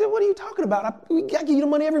 He said, what are you talking about? I give you the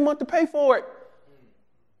money every month to pay for it.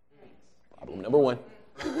 Problem number one.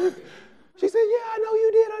 She said, yeah, I know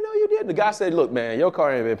you did. The guy said, look, man, your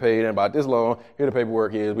car ain't been paid in about this long. Here the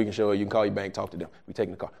paperwork is. We can show you can call your bank, talk to them. We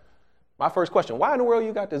taking the car. My first question, why in the world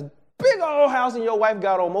you got this big old house and your wife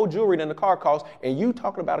got on more jewelry than the car cost and you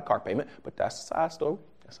talking about a car payment? But that's a side story.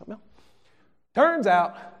 That's something else. Turns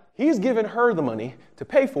out he's giving her the money to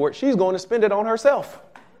pay for it. She's going to spend it on herself.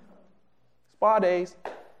 Spa days.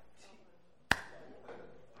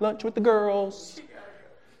 Lunch with the girls.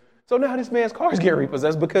 So now this man's car is getting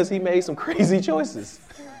repossessed because he made some crazy choices.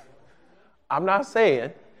 I'm not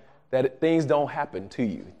saying that things don't happen to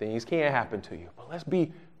you. Things can happen to you. But let's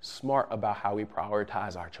be smart about how we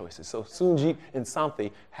prioritize our choices. So Sunji and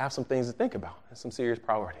Santhi have some things to think about and some serious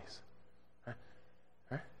priorities. All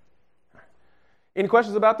right. Any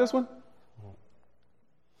questions about this one?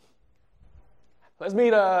 Let's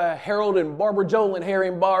meet Harold and Barbara Jolin. Harry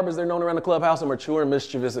and Barb, as they're known around the clubhouse, are mature and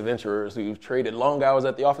mischievous adventurers who've traded long hours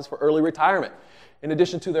at the office for early retirement. In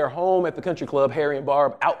addition to their home at the country club, Harry and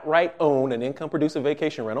Barb outright own an income-producing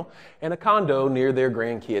vacation rental and a condo near their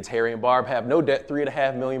grandkids. Harry and Barb have no debt,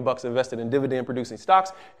 $3.5 million invested in dividend-producing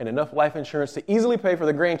stocks, and enough life insurance to easily pay for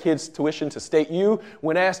the grandkids' tuition to State U.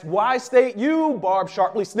 When asked why State U, Barb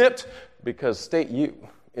sharply snipped, because State U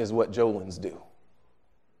is what Jolins do.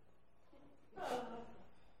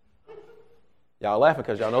 Y'all laughing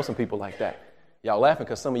because y'all know some people like that. Y'all laughing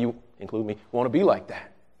because some of you, include me, want to be like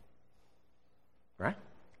that. Right?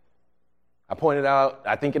 I pointed out,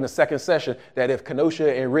 I think in the second session, that if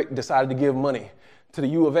Kenosha and Rick decided to give money to the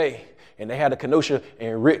U of A, and they had a Kenosha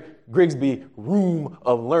and Rick Grigsby room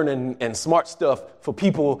of learning and smart stuff for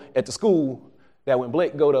people at the school, that when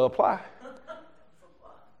Blake go to apply,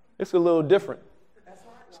 it's a little different.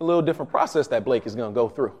 It's a little different process that Blake is going to go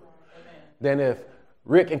through than if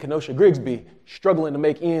Rick and Kenosha Grigsby struggling to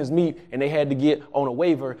make ends meet, and they had to get on a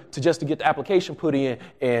waiver to get the application put in,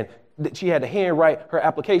 and she had to handwrite her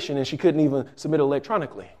application, and she couldn't even submit it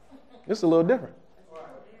electronically. It's a little different.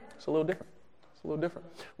 It's a little different.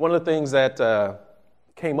 One of the things that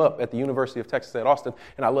came up at the University of Texas at Austin,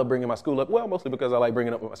 and I love bringing my school up, well, mostly because I like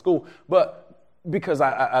bringing it up with my school, but because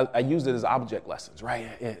I used it as object lessons,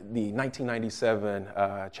 right? The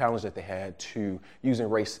 1997 challenge that they had to using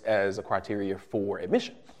race as a criteria for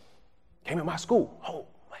admission came in my school. Oh,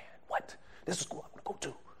 man, what? This is school I'm going to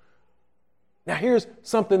go to. Now, here's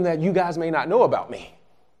something that you guys may not know about me.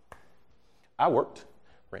 I worked,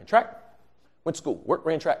 ran track, went to school. Worked,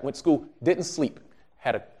 ran track, went to school, didn't sleep.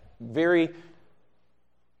 Had a very,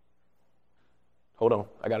 hold on,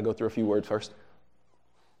 I got to go through a few words first.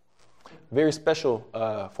 Very special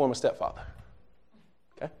former stepfather.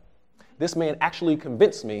 Okay? This man actually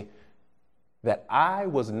convinced me that I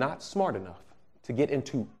was not smart enough to get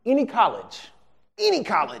into any college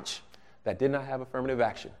that did not have affirmative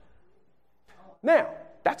action. Now,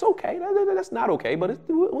 that's okay. That's not okay, but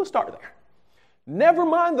we'll start there. Never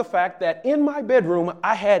mind the fact that in my bedroom,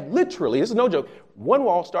 I had literally, this is no joke, one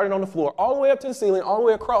wall starting on the floor, all the way up to the ceiling, all the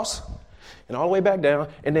way across, and all the way back down,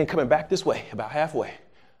 and then coming back this way, about halfway.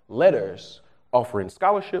 Letters offering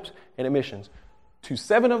scholarships and admissions to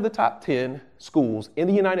 7 of the top 10 schools in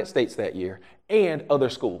the United States that year and other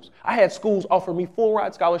schools. I had schools offer me full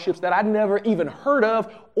ride scholarships that I'd never even heard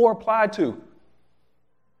of or applied to.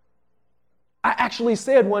 I actually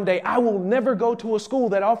said one day, I will never go to a school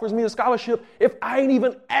that offers me a scholarship if I ain't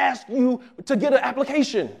even asked you to get an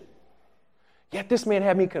application. Yet this man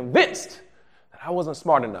had me convinced that I wasn't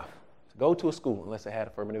smart enough to go to a school unless it had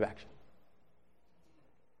affirmative action.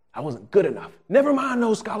 I wasn't good enough. Never mind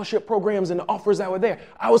those scholarship programs and the offers that were there.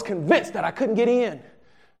 I was convinced that I couldn't get in.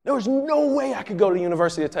 There was no way I could go to the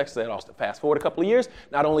University of Texas at Austin. Fast forward a couple of years,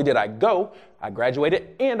 not only did I go, I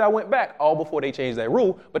graduated, and I went back, all before they changed that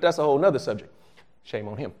rule, but that's a whole nother subject. Shame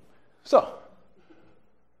on him. So,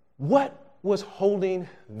 what was holding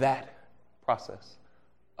that process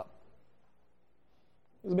up?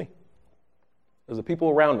 It was me. It was the people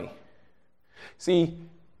around me. See,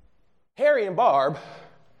 Harry and Barb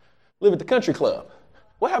live at the country club.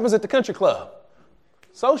 What happens at the country club?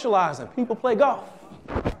 Socializing. People play golf.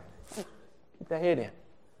 Keep that head in.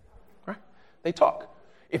 Right? They talk.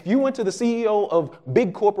 If you went to the CEO of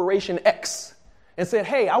big corporation X and said,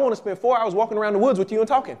 hey, I want to spend 4 hours walking around the woods with you and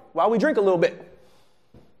talking while we drink a little bit,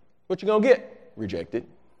 what you going to get? Rejected.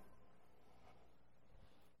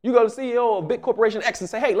 You go to the CEO of big corporation X and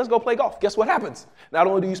say, hey, let's go play golf. Guess what happens? Not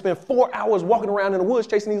only do you spend 4 hours walking around in the woods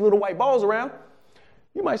chasing these little white balls around,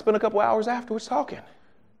 you might spend a couple hours afterwards talking.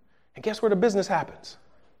 And guess where the business happens?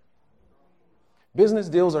 Business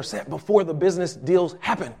deals are set before the business deals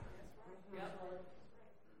happen.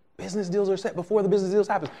 Business deals are set before the business deals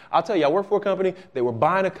happen. I'll tell you, I work for a company. They were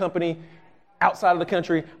buying a company outside of the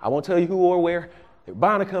country. I won't tell you who or where. They were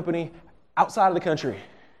buying a company outside of the country.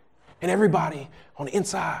 And everybody on the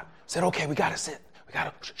inside said, okay, we got to sit. We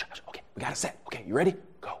got to set. Okay, you ready?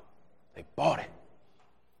 Go. They bought it.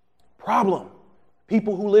 Problem.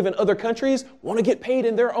 People who live in other countries want to get paid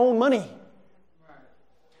in their own money.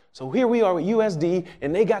 So here we are with USD,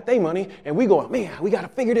 and they got their money, and we going, man, we got to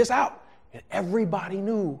figure this out. And everybody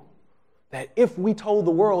knew that if we told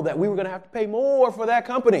the world that we were going to have to pay more for that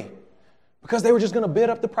company because they were just going to bid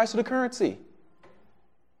up the price of the currency.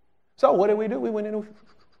 So what did we do? We went in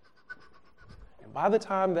and by the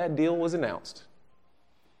time that deal was announced,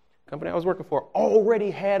 the company I was working for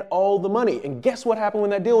already had all the money. And guess what happened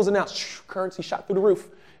when that deal was announced? Currency shot through the roof.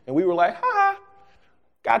 And we were like,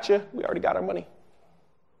 gotcha. We already got our money.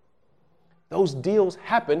 Those deals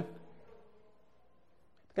happen at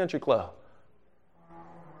the country club.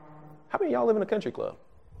 How many of y'all live in a country club?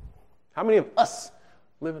 How many of us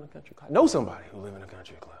live in a country club? I know somebody who live in a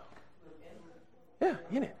country club. Yeah,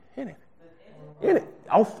 in it,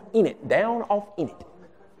 off, in it, down, off, in it.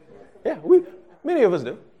 Yeah, many of us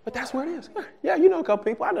do, but that's where it is. Yeah, you know a couple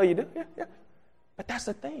people. I know you do. Yeah. But that's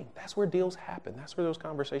the thing. That's where deals happen. That's where those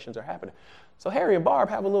conversations are happening. So Harry and Barb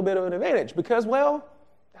have a little bit of an advantage because, well,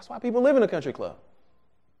 that's why people live in a country club.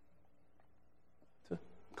 To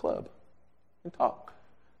club and talk.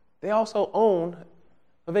 They also own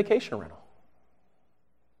a vacation rental.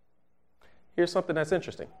 Here's something that's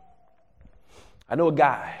interesting. I know a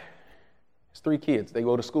guy. His 3 kids. They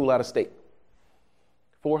go to school out of state.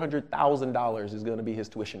 $400,000 is going to be his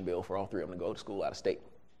tuition bill for all 3 of them to go to school out of state.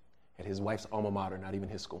 At his wife's alma mater, not even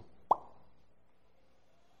his school. I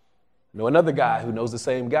know another guy who knows the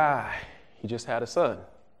same guy. He just had a son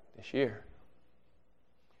this year.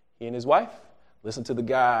 He and his wife listened to the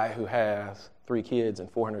guy who has 3 kids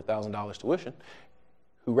and $400,000 tuition,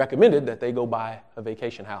 who recommended that they go buy a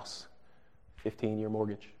vacation house, 15-year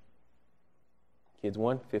mortgage. Kids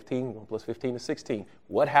 15, 1 plus 15 is 16.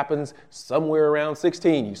 What happens somewhere around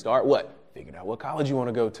 16? You start what? Figuring out what college you want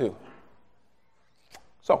to go to.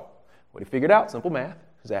 So, what he figured out, simple math,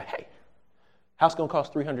 is that, hey, house going to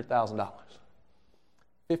cost $300,000.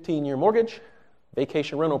 15-year mortgage,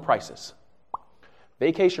 vacation rental prices.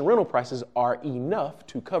 Vacation rental prices are enough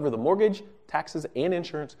to cover the mortgage, taxes, and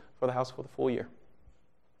insurance for the house for the full year.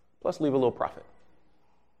 Plus leave a little profit.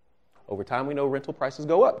 Over time, we know rental prices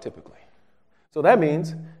go up typically. So that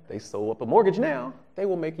means they sold up a mortgage now, they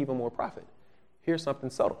will make even more profit. Here's something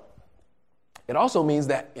subtle. It also means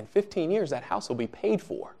that in 15 years, that house will be paid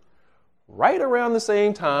for right around the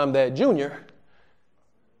same time that Junior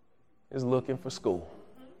is looking for school.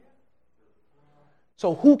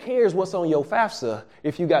 So who cares what's on your FAFSA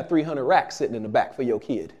if you got 300 racks sitting in the back for your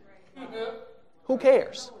kid? Who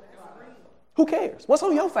cares? Who cares? What's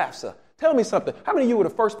on your FAFSA? Tell me something. How many of you were the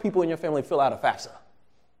first people in your family to fill out a FAFSA?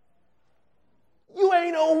 You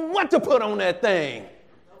ain't know what to put on that thing.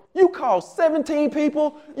 You called 17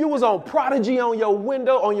 people. You was on Prodigy on your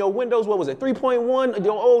windows, what was it, 3.1,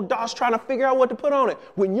 your old DOS trying to figure out what to put on it.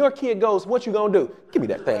 When your kid goes, what you gonna do? Give me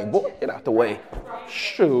that thing, boy. Get out the way.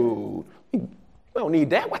 Shoot. We don't need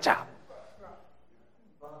that. Watch out.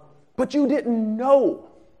 But you didn't know.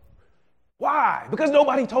 Why? Because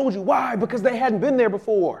nobody told you. Why? Because they hadn't been there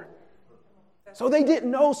before. So they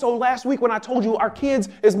didn't know. So last week when I told you our kids,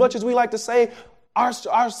 as much as we like to say,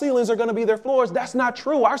 our ceilings are going to be their floors, that's not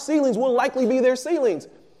true. Our ceilings will likely be their ceilings.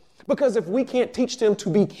 Because if we can't teach them to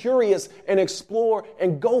be curious and explore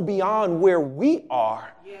and go beyond where we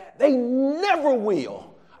are, they never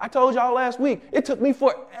will. I told y'all last week, it took me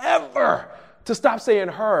forever to stop saying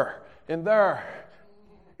her and their.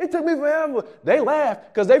 It took me forever. They laugh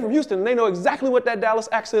because they're from Houston and they know exactly what that Dallas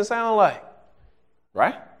accent sounds like.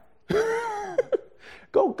 Right?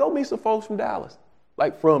 Go meet some folks from Dallas.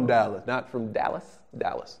 Like from Dallas, not from Dallas.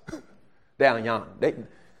 Dallas. Down yonder.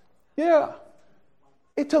 Yeah.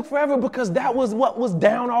 It took forever because that was what was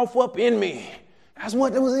down off up in me. That's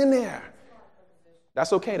what was in there.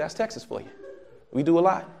 That's okay. That's Texas for you. We do a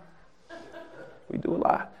lot. We do a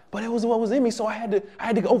lot. But it was what was in me, so I had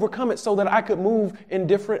to overcome it so that I could move in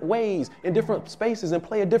different ways, in different spaces, and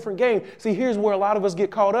play a different game. See, here's where a lot of us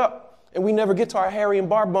get caught up, and we never get to our Harry and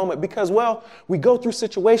Barb moment because, well, we go through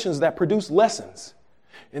situations that produce lessons,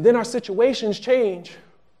 and then our situations change,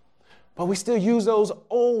 but we still use those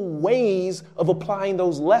old ways of applying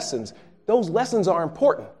those lessons. Those lessons are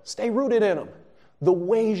important. Stay rooted in them. The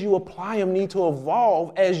ways you apply them need to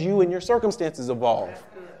evolve as you and your circumstances evolve.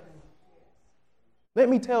 Let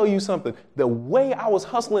me tell you something. The way I was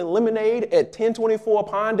hustling lemonade at 1024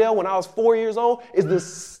 Pondale when I was 4 years old is the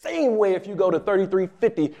same way if you go to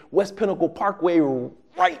 3350 West Pinnacle Parkway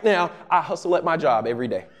right now, I hustle at my job every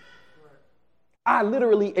day. I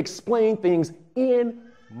literally explain things in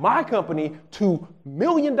my company to $1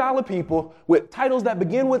 million people with titles that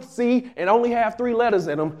begin with C and only have 3 letters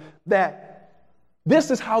in them that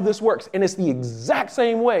this is how this works. And it's the exact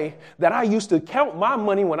same way that I used to count my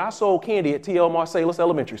money when I sold candy at T.L. Marsalis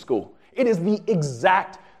Elementary School. It is the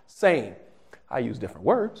exact same. I use different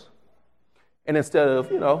words. And instead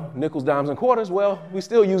of, nickels, dimes, and quarters, well, we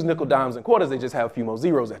still use nickel, dimes, and quarters. They just have a few more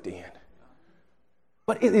zeros at the end.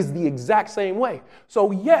 But it is the exact same way.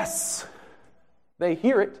 So yes, they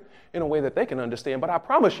hear it in a way that they can understand. But I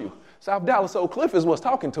promise you, South Dallas Oak Cliff is what's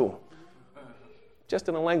talking to them. Just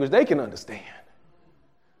in a language they can understand.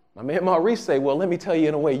 My man Maurice say, well, let me tell you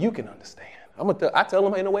in a way you can understand. I tell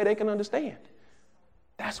them in a way they can understand.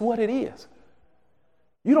 That's what it is.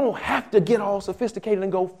 You don't have to get all sophisticated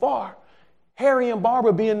and go far. Harry and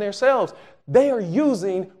Barbara being themselves, they are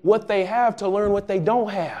using what they have to learn what they don't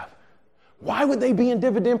have. Why would they be in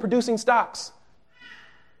dividend-producing stocks?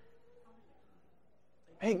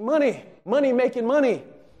 Make money. Money making money.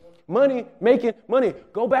 Money making money.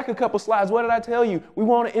 Go back a couple slides. What did I tell you? We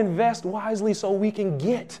want to invest wisely so we can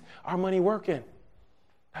get our money working.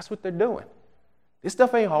 That's what they're doing. This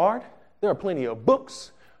stuff ain't hard. There are plenty of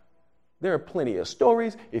books. There are plenty of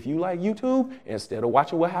stories. If you like YouTube, instead of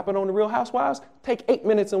watching what happened on The Real Housewives, take 8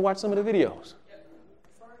 minutes and watch some of the videos.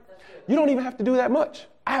 You don't even have to do that much.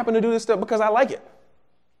 I happen to do this stuff because I like it.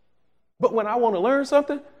 But when I want to learn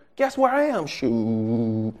something, guess where I am?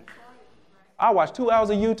 Shoot. I watch 2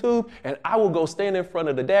 hours of YouTube, and I will go stand in front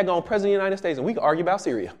of the daggone president of the United States, and we can argue about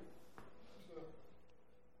Syria.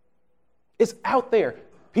 It's out there.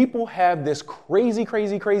 People have this crazy,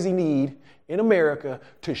 crazy, crazy need in America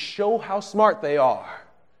to show how smart they are.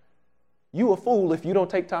 You a fool if you don't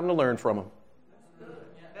take time to learn from them.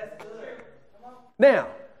 That's good. Now,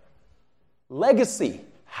 legacy.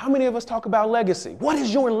 How many of us talk about legacy? What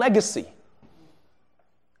is your legacy?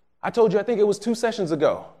 I told you, I think it was 2 sessions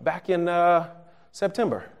ago, back in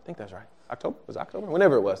September. I think that's right. October? Was it October?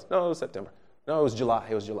 Whenever it was. No, it was September. No, it was July.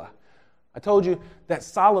 It was July. I told you that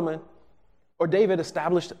David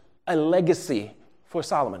established a legacy for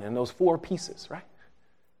Solomon in those 4 pieces, right?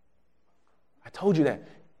 I told you that.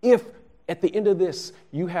 If at the end of this,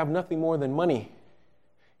 you have nothing more than money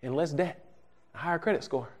and less debt, a higher credit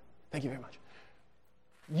score, thank you very much,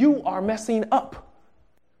 you are messing up.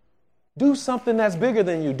 Do something that's bigger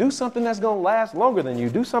than you. Do something that's going to last longer than you.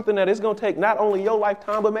 Do something that is going to take not only your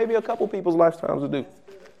lifetime, but maybe a couple people's lifetimes to do.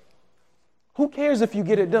 Who cares if you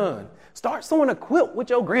get it done? Start sewing a quilt with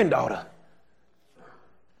your granddaughter.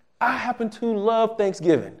 I happen to love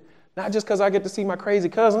Thanksgiving, not just because I get to see my crazy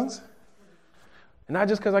cousins, and not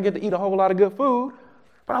just because I get to eat a whole lot of good food,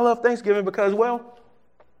 but I love Thanksgiving because, well,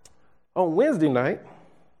 on Wednesday night,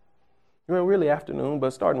 really afternoon,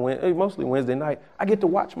 but mostly Wednesday night, I get to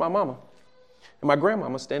watch my mama and my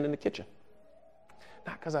grandmama stand in the kitchen.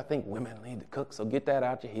 Not because I think women need to cook, so get that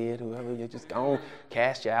out your head, whoever, you just go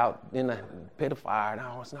cast you out in the pit of fire.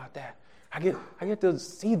 No, it's not that. I get to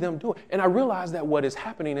see them do it. And I realize that what is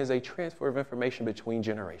happening is a transfer of information between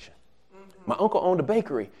generations. Mm-hmm. My uncle owned a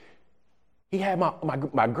bakery. He had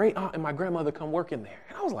my great aunt and my grandmother come work in there.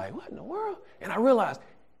 And I was like, what in the world? And I realized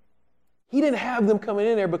he didn't have them coming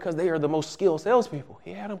in there because they are the most skilled salespeople.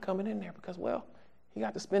 He had them coming in there because, well, he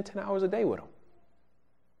got to spend 10 hours a day with them.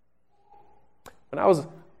 When I was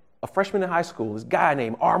a freshman in high school, this guy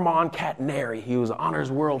named Armand Catanari, he was an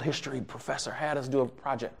honors world history professor, had us do a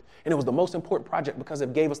project. And it was the most important project because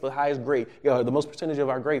it gave us the highest grade, the most percentage of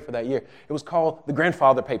our grade for that year. It was called the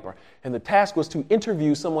grandfather paper. And the task was to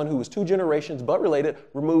interview someone who was 2 generations, but related,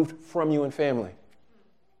 removed from you and family.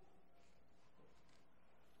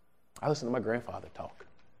 I listened to my grandfather talk.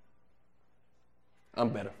 I'm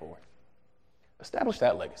better for it. Establish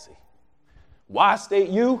that legacy. Why State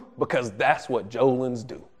U? Because that's what Jolens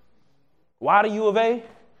do. Why the U of A?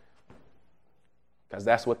 because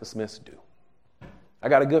that's what the Smiths do. I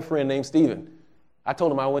got a good friend named Steven. I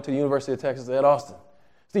told him I went to the University of Texas at Austin.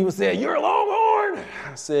 Steven said, "You're a Longhorn?"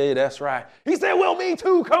 I said, "That's right." He said, "Well, me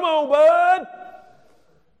too. Come on, bud."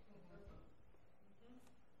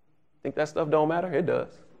 Think that stuff don't matter? It does.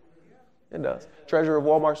 It does. Treasurer of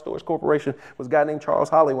Walmart Stores Corporation was a guy named Charles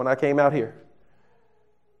Holly when I came out here.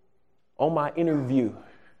 On my interview,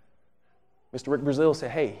 Mr. Rick Brazil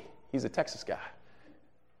said, "Hey, he's a Texas guy."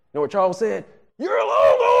 You know what Charles said? "You're a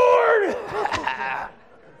Longhorn!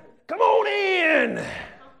 Come on in!"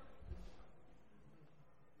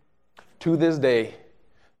 To this day,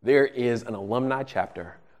 there is an alumni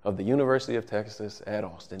chapter of the University of Texas at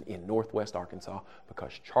Austin in Northwest Arkansas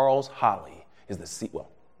because Charles Holly is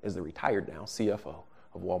the retired now CFO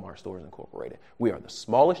of Walmart Stores Incorporated. We are the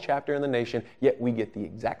smallest chapter in the nation, yet we get the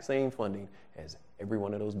exact same funding as every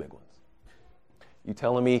one of those big ones. You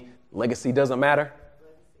telling me legacy doesn't matter?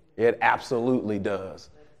 It absolutely does.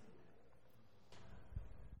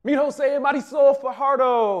 Mi Jose and Marisol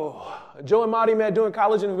Fajardo. Joe and Marty met during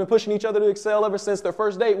college and have been pushing each other to excel ever since their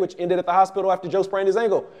first date, which ended at the hospital after Joe sprained his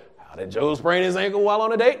ankle. How did Joe sprain his ankle while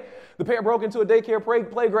on a date? The pair broke into a daycare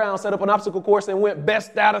playground, set up an obstacle course, and went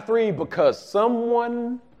best out of 3 because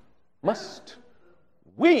someone must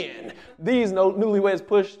win. These newlyweds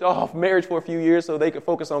pushed off marriage for a few years so they could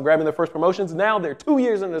focus on grabbing their first promotions. Now they're 2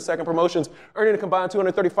 years into the second promotions, earning a combined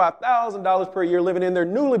 $235,000 per year, living in their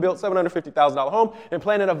newly built $750,000 home, and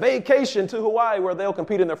planning a vacation to Hawaii where they'll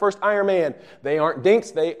compete in their first Ironman. They aren't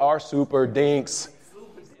dinks, they are super dinks.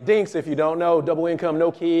 Dinks, if you don't know, double income,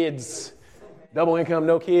 no kids. Double income,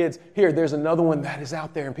 no kids. Here, there's another one that is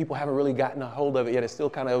out there and people haven't really gotten a hold of it yet. It's still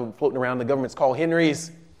kind of floating around the government. It's called Henry's.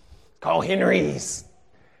 It's called Henry's.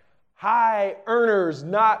 High earners,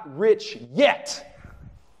 not rich yet.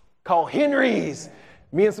 Called Henry's.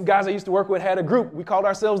 Me and some guys I used to work with had a group. We called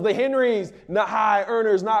ourselves the Henrys. Not high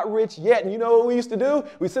earners, not rich yet. And you know what we used to do?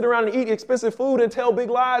 We sit around and eat expensive food and tell big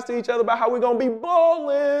lies to each other about how we're going to be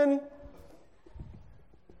balling.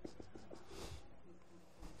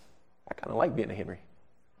 I kind of like being a Henry.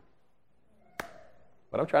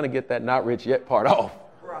 But I'm trying to get that not rich yet part off.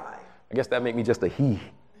 Right. I guess that make me just a he.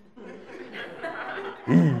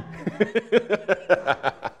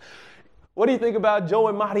 What do you think about Joe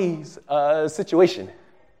and Marty's situation?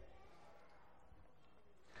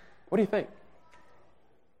 What do you think?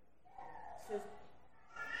 Since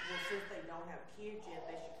they don't have kids yet,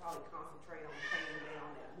 they should probably concentrate on paying down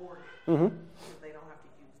that mortgage. Because they don't have to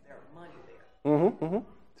use their money there.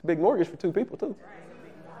 It's a big mortgage for 2 people, too.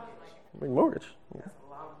 Right. Big mortgage. That's a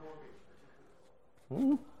lot of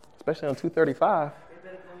mortgage. Especially on 235. They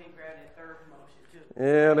better go ahead and grab that third promotion, too.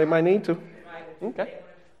 Yeah, they might need to. Right. Okay.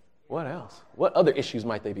 What else? What other issues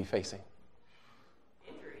might they be facing?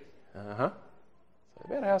 Injuries. So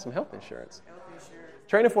they better have some health insurance. Health insurance.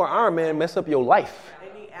 Training for an Ironman mess up your life.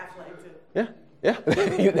 They need Aflac, too. Yeah.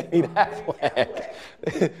 They need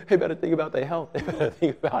Aflac. They better think about their health. They better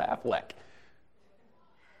think about Aflac.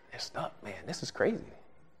 They're stuck, man. This is crazy.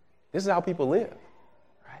 This is how people live,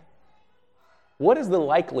 right? What is the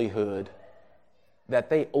likelihood that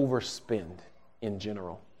they overspend in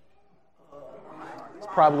general? It's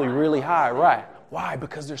probably really high, right? Why?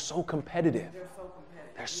 Because they're so competitive.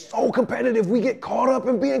 They're so competitive. We get caught up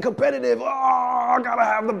in being competitive. Oh, I gotta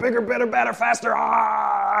have the bigger, better, better, faster.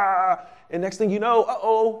 And next thing you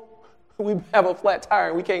know, we have a flat tire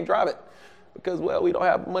and we can't drive it because, well, we don't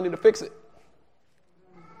have money to fix it.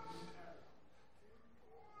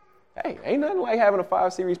 Hey, ain't nothing like having a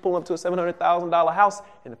 5 Series pull up to a $700,000 house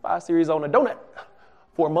and the 5 Series on a donut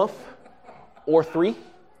for a month or 3.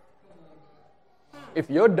 If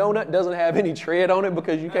your donut doesn't have any tread on it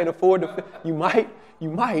because you can't afford to, you might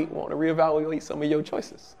want to reevaluate some of your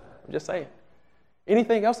choices. I'm just saying.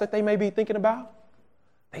 Anything else that they may be thinking about?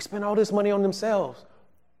 They spend all this money on themselves.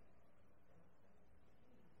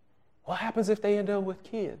 What happens if they end up with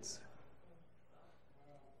kids?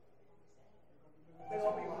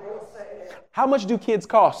 How much do kids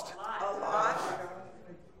cost? A lot.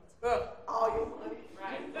 All your money.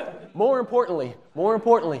 Right. More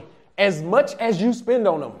importantly, as much as you spend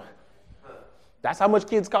on them, that's how much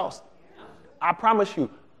kids cost. I promise you,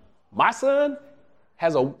 my son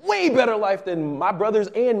has a way better life than my brothers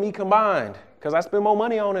and me combined because I spend more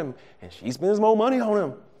money on him and she spends more money on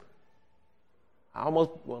him.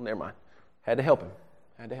 Never mind. Had to help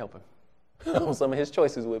him on some of his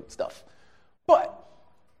choices with stuff. But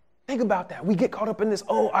think about that. We get caught up in this,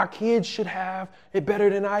 our kids should have it better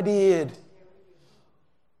than I did.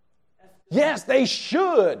 Yes, they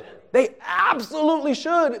should. They absolutely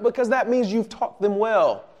should because that means you've taught them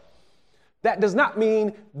well. That does not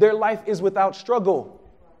mean their life is without struggle.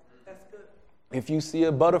 That's good. If you see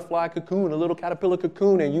a butterfly cocoon, a little caterpillar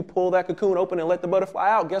cocoon, and you pull that cocoon open and let the butterfly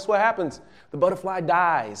out, guess what happens? The butterfly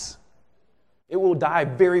dies. It will die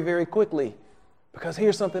very, very quickly. Because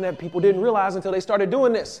here's something that people didn't realize until they started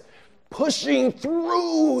doing this. Pushing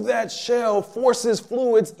through that shell forces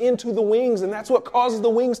fluids into the wings, and that's what causes the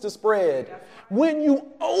wings to spread. When you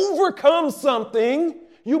overcome something,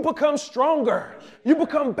 you become stronger. You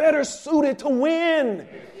become better suited to win.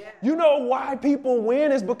 You know why people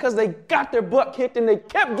win is because they got their butt kicked and they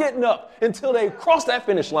kept getting up until they crossed that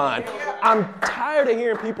finish line. I'm tired of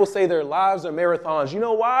hearing people say their lives are marathons. You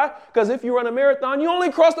know why? Because if you run a marathon, you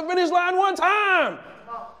only cross the finish line one time.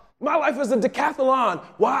 My life is a decathlon.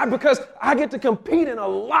 Why? Because I get to compete in a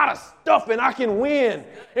lot of stuff and I can win.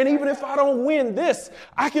 And even if I don't win this,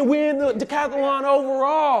 I can win the decathlon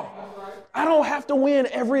overall. I don't have to win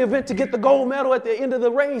every event to get the gold medal at the end of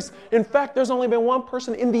the race. In fact, there's only been one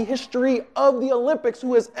person in the history of the Olympics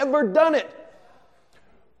who has ever done it.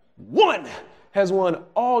 One has won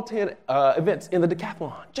all 10 events in the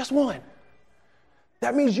decathlon. Just one.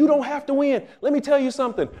 That means you don't have to win. Let me tell you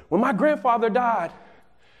something. When my grandfather died,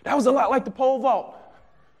 that was a lot like the pole vault.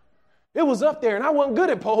 It was up there, and I wasn't good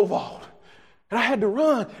at pole vault. And I had to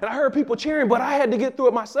run, and I heard people cheering, but I had to get through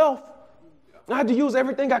it myself. I had to use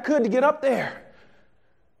everything I could to get up there.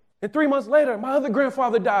 And 3 months later, my other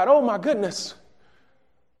grandfather died. Oh, my goodness.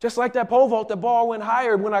 Just like that pole vault, the ball went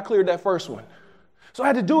higher when I cleared that first one. So I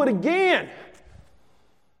had to do it again.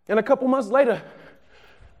 And a couple months later,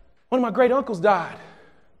 one of my great uncles died.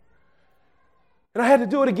 And I had to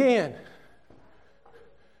do it again.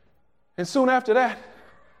 And soon after that,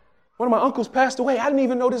 one of my uncles passed away. I didn't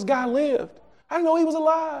even know this guy lived. I didn't know he was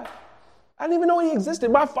alive. I didn't even know he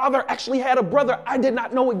existed. My father actually had a brother I did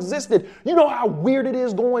not know existed. You know how weird it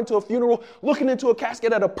is going to a funeral, looking into a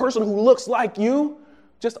casket at a person who looks like you,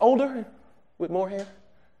 just older with more hair?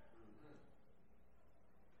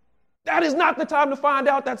 That is not the time to find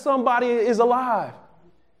out that somebody is alive.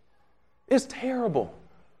 It's terrible.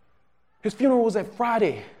 His funeral was at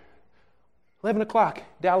Friday, 11 o'clock,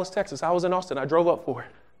 Dallas, Texas. I was in Austin. I drove up for it.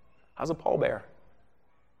 I was a pallbearer.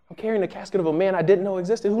 I'm carrying the casket of a man I didn't know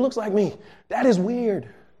existed who looks like me. That is weird.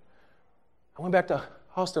 I went back to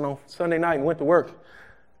Austin on Sunday night and went to work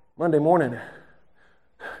Monday morning.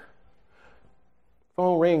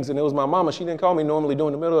 Phone rings, and it was my mama. She didn't call me normally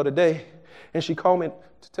during the middle of the day. And she called me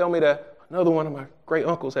to tell me that another one of my great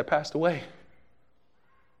uncles had passed away.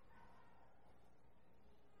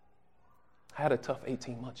 I had a tough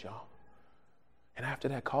 18 months, y'all. And after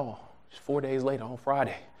that call, just 4 days later on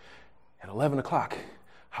Friday, at 11 o'clock,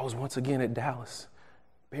 I was once again at Dallas,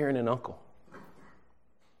 burying an uncle.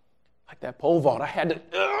 Like that pole vault, I had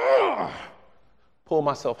to pull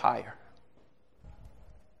myself higher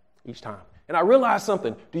each time. And I realized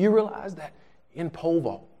something. Do you realize that in pole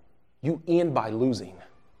vault, you end by losing?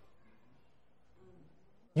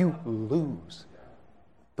 You lose.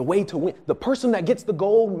 The way to win, the person that gets the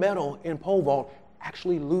gold medal in pole vault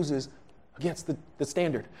actually loses against the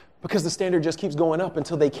standard, because the standard just keeps going up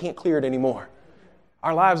until they can't clear it anymore.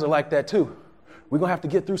 Our lives are like that too. We're going to have to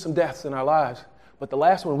get through some deaths in our lives, but the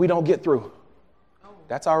last one we don't get through.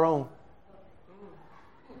 That's our own.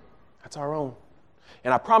 That's our own.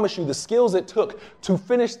 And I promise you, the skills it took to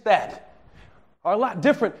finish that are a lot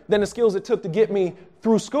different than the skills it took to get me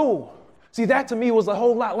through school. See, that to me was a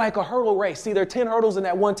whole lot like a hurdle race. See, there are 10 hurdles in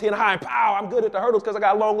that 110 high, and pow, I'm good at the hurdles because I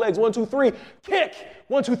got long legs. 1, 2, 3, kick.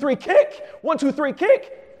 1, 2, 3, kick. 1, 2, 3,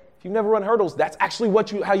 kick. If you've never run hurdles, that's actually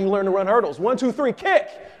how you learn to run hurdles. 1, 2, 3, kick.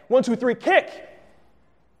 1, 2, 3, kick.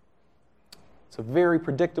 It's a very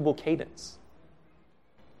predictable cadence.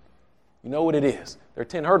 You know what it is. There are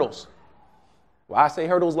 10 hurdles. Well, I say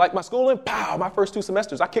hurdles like my schooling, pow, my first 2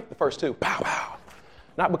 semesters, I kicked the first 2, pow, pow.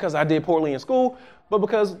 Not because I did poorly in school, but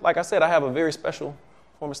because, like I said, I have a very special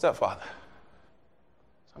former stepfather.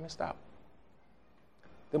 So I'm going to stop.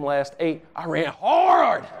 Them last 8, I ran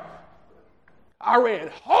hard. I ran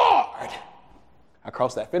hard. I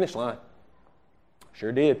crossed that finish line.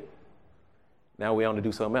 Sure did. Now we on to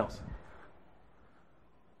do something else.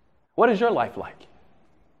 What is your life like?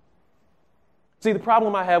 See, the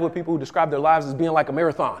problem I have with people who describe their lives as being like a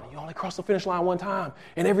marathon. You only cross the finish line one time,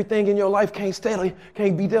 and everything in your life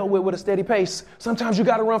can't be dealt with a steady pace. Sometimes you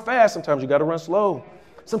got to run fast. Sometimes you got to run slow.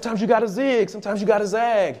 Sometimes you got to zig. Sometimes you got to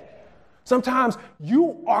zag. Sometimes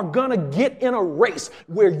you are going to get in a race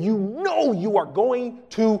where you know you are going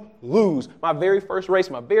to lose. My very first race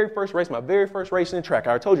in track.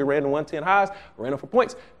 I told you, I ran the 110 highs. I ran them for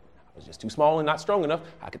points. I was just too small and not strong enough.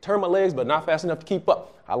 I could turn my legs, but not fast enough to keep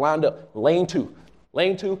up. I lined up lane 2.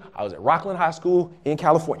 Lane 2, I was at Rockland High School in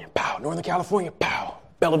California. Pow, Northern California, pow.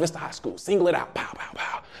 Bella Vista High School, single it out, pow, pow,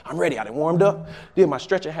 pow. I'm ready. I done warmed up, did my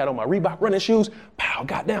stretcher, had on my Reebok running shoes, pow,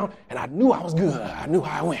 got down, and I knew I was good. I knew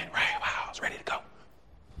how I went, right? Wow, I was ready to go.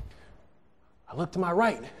 I looked to my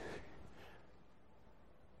right.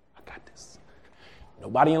 I got this.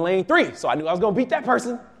 Nobody in lane 3, so I knew I was going to beat that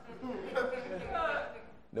person.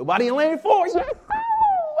 Nobody in lane 4. So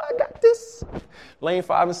I got this. Lane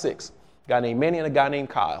 5 and 6. A guy named Manny and a guy named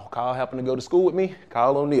Kyle. Kyle happened to go to school with me.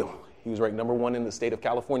 Kyle O'Neill. He was ranked number 1 in the state of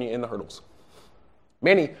California in the hurdles.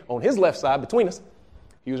 Manny, on his left side between us,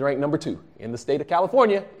 he was ranked number 2 in the state of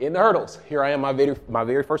California in the hurdles. Here I am, my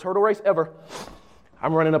very first hurdle race ever.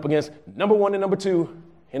 I'm running up against number 1 and number 2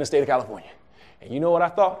 in the state of California. And you know what I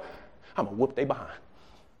thought? I'm going to whoop they behind.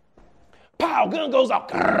 Pow, gun goes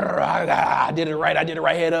off. I did it right.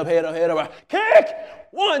 Head up. Kick.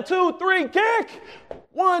 1, 2, 3, kick.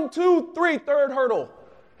 1, 2, 3, third hurdle.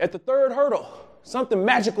 At the third hurdle, something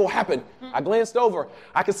magical happened. I glanced over.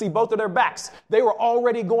 I could see both of their backs. They were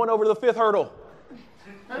already going over the 5th hurdle.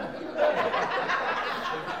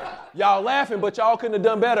 Y'all laughing, but y'all couldn't have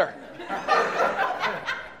done better.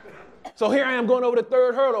 So here I am going over the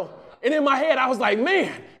 3rd hurdle. And in my head, I was like,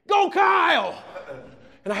 man, go Kyle.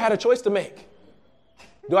 And I had a choice to make.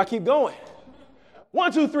 Do I keep going?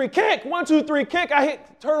 1, 2, 3, kick. 1, 2, 3, kick. I hit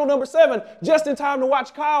hurdle number 7 just in time to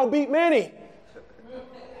watch Kyle beat Manny.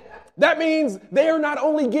 That means they are not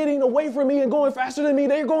only getting away from me and going faster than me,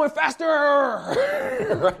 they're going faster.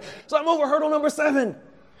 So I'm over hurdle number 7.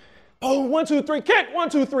 Oh, 1, 2, 3, kick. 1,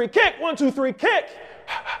 2, 3, kick. 1, 2, 3, kick.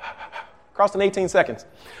 Crossed in 18 seconds.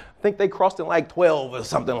 I think they crossed in like 12 or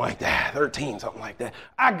something like that. 13, something like that.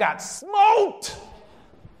 I got smoked.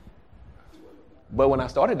 But when I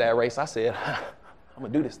started that race, I said, I'm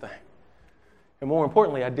going to do this thing. And more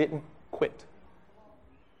importantly, I didn't quit.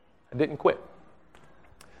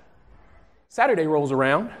 Saturday rolls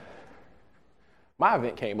around. My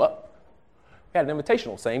event came up. We had an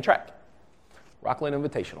invitational, same track. Rockland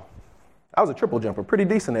Invitational. I was a triple jumper, pretty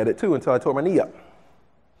decent at it too, until I tore my knee up.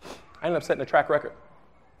 I ended up setting a track record.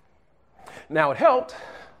 Now it helped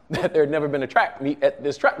that there had never been a track meet at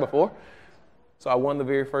this track before. So I won the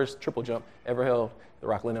very first triple jump ever held at the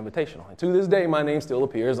Rockland Invitational. And to this day, my name still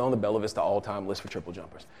appears on the Bella Vista all-time list for triple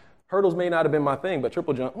jumpers. Hurdles may not have been my thing, but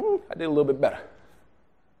triple jump, I did a little bit better.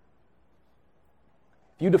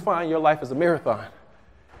 If you define your life as a marathon,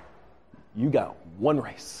 you got one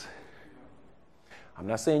race. I'm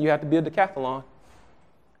not saying you have to be a decathlon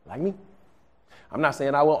like me. I'm not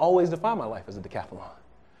saying I will always define my life as a decathlon.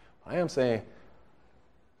 I am saying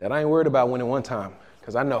that I ain't worried about winning one time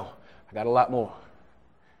because I know I got a lot more.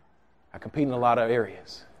 I compete in a lot of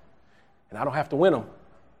areas. And I don't have to win them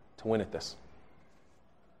to win at this.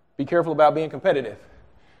 Be careful about being competitive.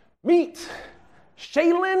 Meet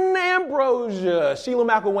Shaylin Ambrosia. Sheila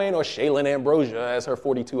McElwain, or Shaylin Ambrosia, as her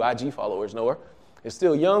 42 IG followers know her, is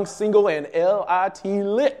still young, single, and LIT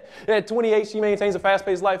lit. At 28, she maintains a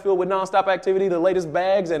fast-paced life filled with nonstop activity, the latest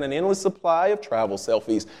bags, and an endless supply of travel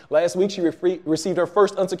selfies. Last week, she received her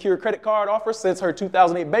first unsecured credit card offer since her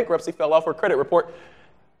 2008 bankruptcy fell off her credit report,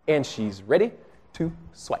 and she's ready to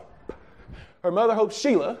swipe. Her mother hopes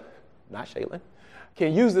Sheila, not Shaylin,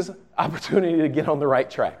 can use this opportunity to get on the right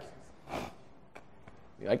track.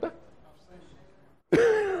 You like that?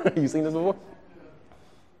 You seen this before?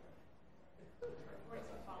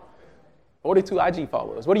 42 IG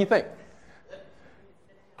followers. What do you think?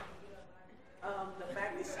 The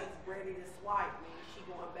fact that she's ready to swipe means she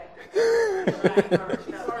going back to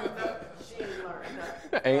She ain't learned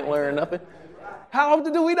nothing. Ain't learned nothing. How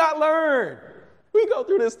often do we not learn? We go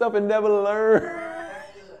through this stuff and never learn.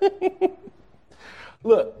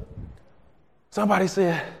 Look, somebody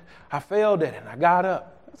said, I failed at it and I got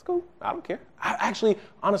up. That's cool. I don't care.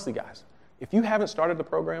 Honestly, guys, if you haven't started the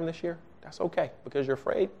program this year, that's okay. Because you're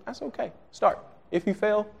afraid, that's okay. Start. If you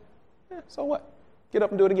fail, so what? Get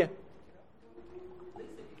up and do it again.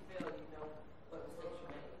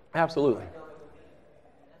 Absolutely.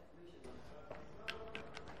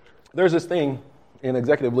 There's this thing in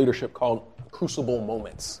executive leadership called crucible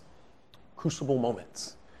moments. Crucible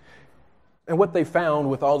moments. And what they found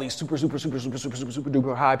with all these super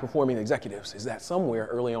duper high performing executives is that somewhere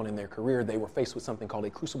early on in their career, they were faced with something called a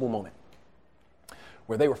crucible moment,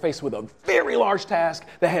 where they were faced with a very large task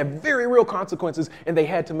that had very real consequences, and they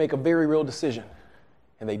had to make a very real decision,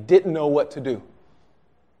 and they didn't know what to do.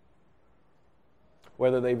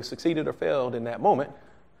 Whether they succeeded or failed in that moment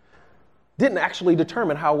didn't actually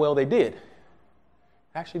determine how well they did. It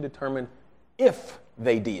actually determined if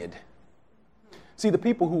they did. See, the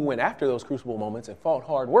people who went after those crucible moments and fought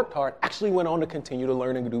hard, worked hard, actually went on to continue to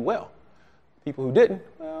learn and do well. People who didn't,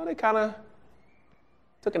 well, they kind of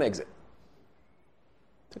took an exit.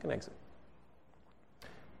 Took an exit.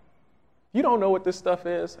 You don't know what this stuff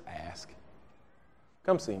is? Ask.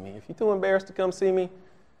 Come see me. If you're too embarrassed to come see me,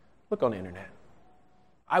 look on the internet.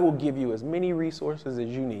 I will give you as many resources as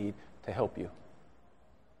you need to help you.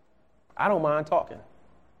 I don't mind talking.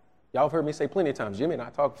 Y'all have heard me say plenty of times, Jimmy and I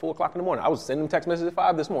talk at 4 o'clock in the morning. I was sending him text messages at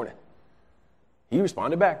 5 this morning. He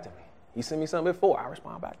responded back to me. He sent me something at 4. I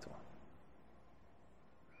respond back to him.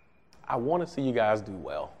 I want to see you guys do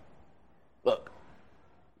well. Look,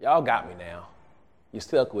 y'all got me now. You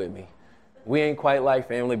stuck with me. We ain't quite like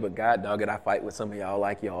family, but God dog it, I fight with some of y'all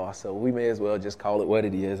like y'all, so we may as well just call it what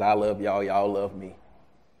it is. I love y'all, y'all love me.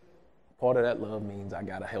 Part of that love means I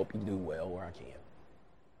got to help you do well where I can.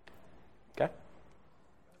 Okay?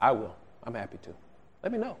 I will. I'm happy to.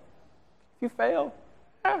 Let me know. If you fail,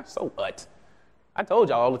 so what? I told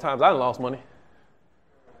y'all all the times I done lost money.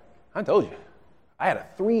 I told you. I had a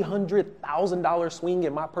 $300,000 swing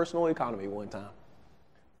in my personal economy one time.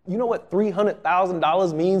 You know what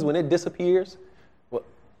 $300,000 means when it disappears? Well,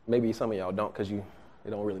 maybe some of y'all don't because it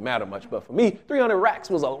don't really matter much. But for me, 300 racks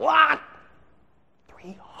was a lot.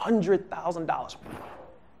 $300,000.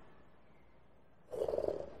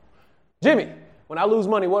 Jimmy, when I lose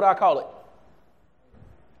money, what do I call it?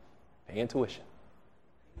 Paying tuition.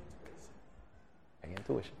 Paying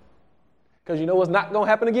tuition. Because you know what's not going to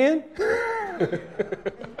happen again?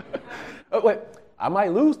 Oh, wait, I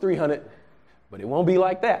might lose 300, but it won't be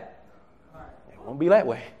like that. It won't be that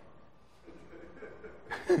way.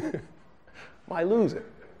 Might lose it.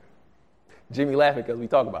 Jimmy laughing because we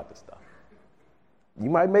talk about this stuff. You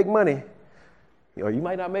might make money, or you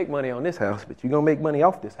might not make money on this house, but you're going to make money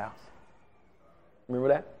off this house. Remember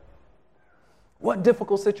that? What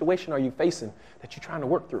difficult situation are you facing that you're trying to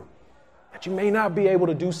work through? That you may not be able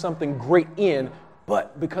to do something great in,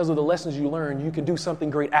 but because of the lessons you learned, you can do something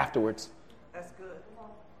great afterwards. That's good.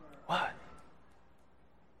 What?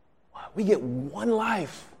 We get one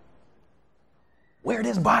life. Wear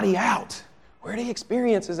this body out. Wear the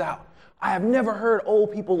experiences out. I have never heard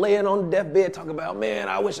old people laying on the deathbed talk about, man,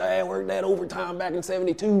 I wish I had worked that overtime back in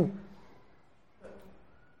 72.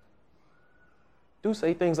 Do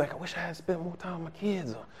say things like, I wish I had spent more time with my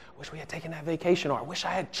kids, or I wish we had taken that vacation, or I wish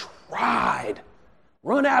I had tried.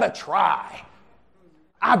 Run out of try.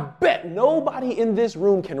 I bet nobody in this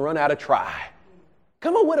room can run out of try.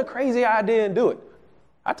 Come up with a crazy idea and do it.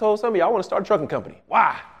 I told some of you I want to start a trucking company.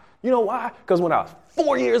 Why? You know why? Because when I was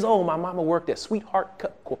 4 years old, my mama worked at Sweetheart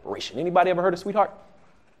Cup Corporation. Anybody ever heard of Sweetheart?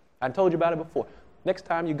 I told you about it before. Next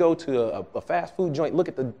time you go to a fast food joint, look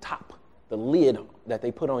at the top, the lid that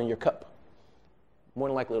they put on your cup. More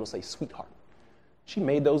than likely it'll say Sweetheart. She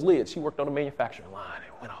made those lids. She worked on a manufacturing line.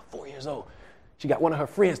 And when I was 4 years old, she got one of her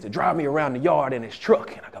friends to drive me around the yard in his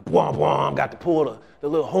truck. And I got bwom, bwom, got to pull the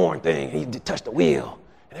little horn thing. He touched the wheel.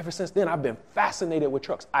 And ever since then, I've been fascinated with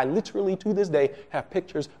trucks. I literally, to this day, have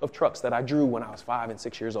pictures of trucks that I drew when I was 5 and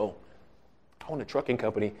 6 years old. I want a trucking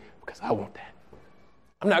company because I want that.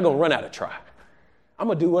 I'm not going to run out of try. I'm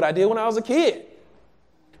going to do what I did when I was a kid.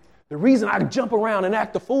 The reason I jump around and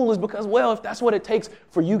act a fool is because, well, if that's what it takes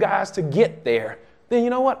for you guys to get there, then you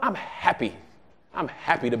know what? I'm happy. I'm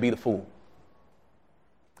happy to be the fool.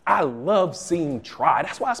 I love seeing try.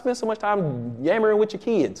 That's why I spend so much time yammering with your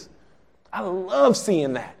kids. I love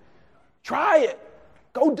seeing that. Try it.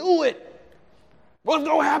 Go do it. What's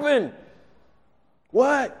going to happen?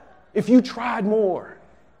 What? If you tried more,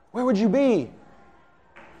 where would you be?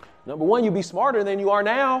 Number one, you'd be smarter than you are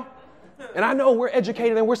now. And I know we're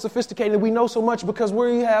educated and we're sophisticated and we know so much because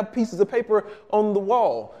we have pieces of paper on the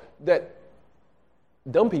wall that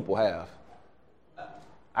dumb people have.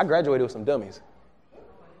 I graduated with some dummies.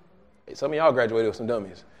 Some of y'all graduated with some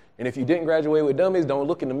dummies. And if you didn't graduate with dummies, don't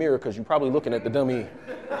look in the mirror because you're probably looking at the dummy.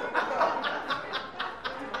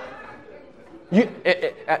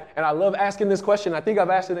 And I love asking this question. I think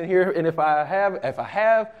I've asked it in here. And if I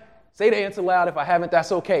have, say the answer loud. If I haven't,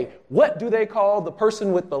 that's okay. What do they call the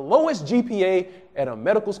person with the lowest GPA at a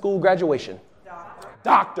medical school graduation?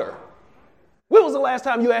 Doctor. When was the last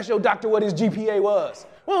time you asked your doctor what his GPA was?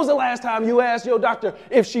 When was the last time you asked your doctor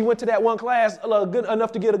if she went to that one class good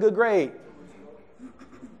enough to get a good grade?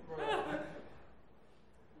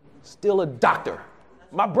 Still a doctor.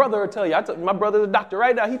 My brother will tell you. My brother's a doctor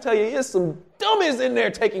right now. He tell you there's some dummies in there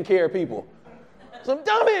taking care of people. Some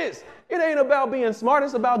dummies. It ain't about being smart.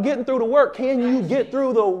 It's about getting through the work. Can you get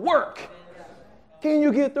through the work? Can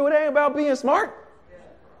you get through it? It ain't about being smart.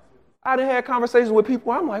 I done had conversations with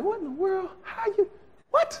people. I'm like, what in the world?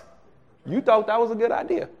 What? You thought that was a good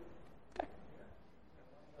idea. Okay.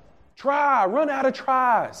 Try. Run out of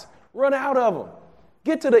tries. Run out of them.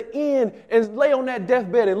 Get to the end and lay on that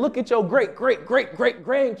deathbed and look at your great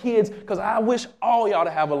grandkids, because I wish all y'all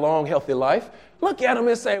to have a long, healthy life. Look at them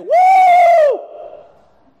and say, woo!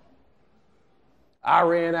 I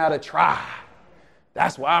ran out of try.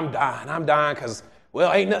 That's why I'm dying. I'm dying because,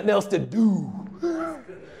 well, ain't nothing else to do.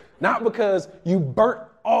 Not because you burnt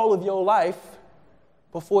all of your life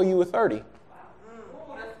before you were 30. That's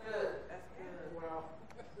good. That's good. Wow.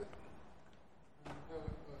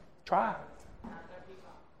 Try.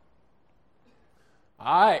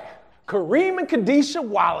 All right. Kareem and Kadisha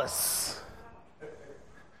Wallace.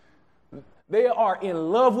 They are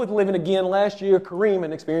in love with living again. Last year, Kareem,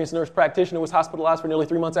 an experienced nurse practitioner, was hospitalized for nearly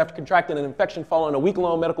 3 months after contracting an infection following a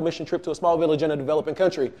week-long medical mission trip to a small village in a developing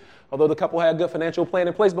country. Although the couple had a good financial plan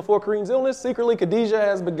in place before Kareem's illness, secretly, Khadijah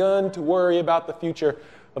has begun to worry about the future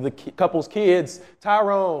of the couple's kids.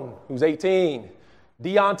 Tyrone, who's 18,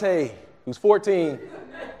 Deontay, who's 14,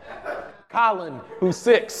 Colin, who's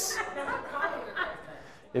 6.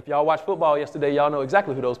 If y'all watched football yesterday, y'all know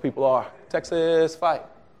exactly who those people are. Texas fight.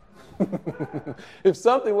 If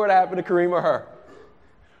something were to happen to Kareem or her.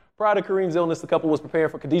 Prior to Kareem's illness, the couple was preparing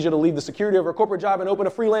for Khadijah to leave the security of her corporate job and open a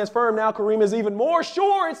freelance firm. Now Kareem is even more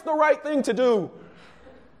sure it's the right thing to do,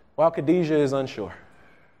 while Khadijah is unsure.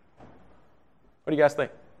 What do you guys think?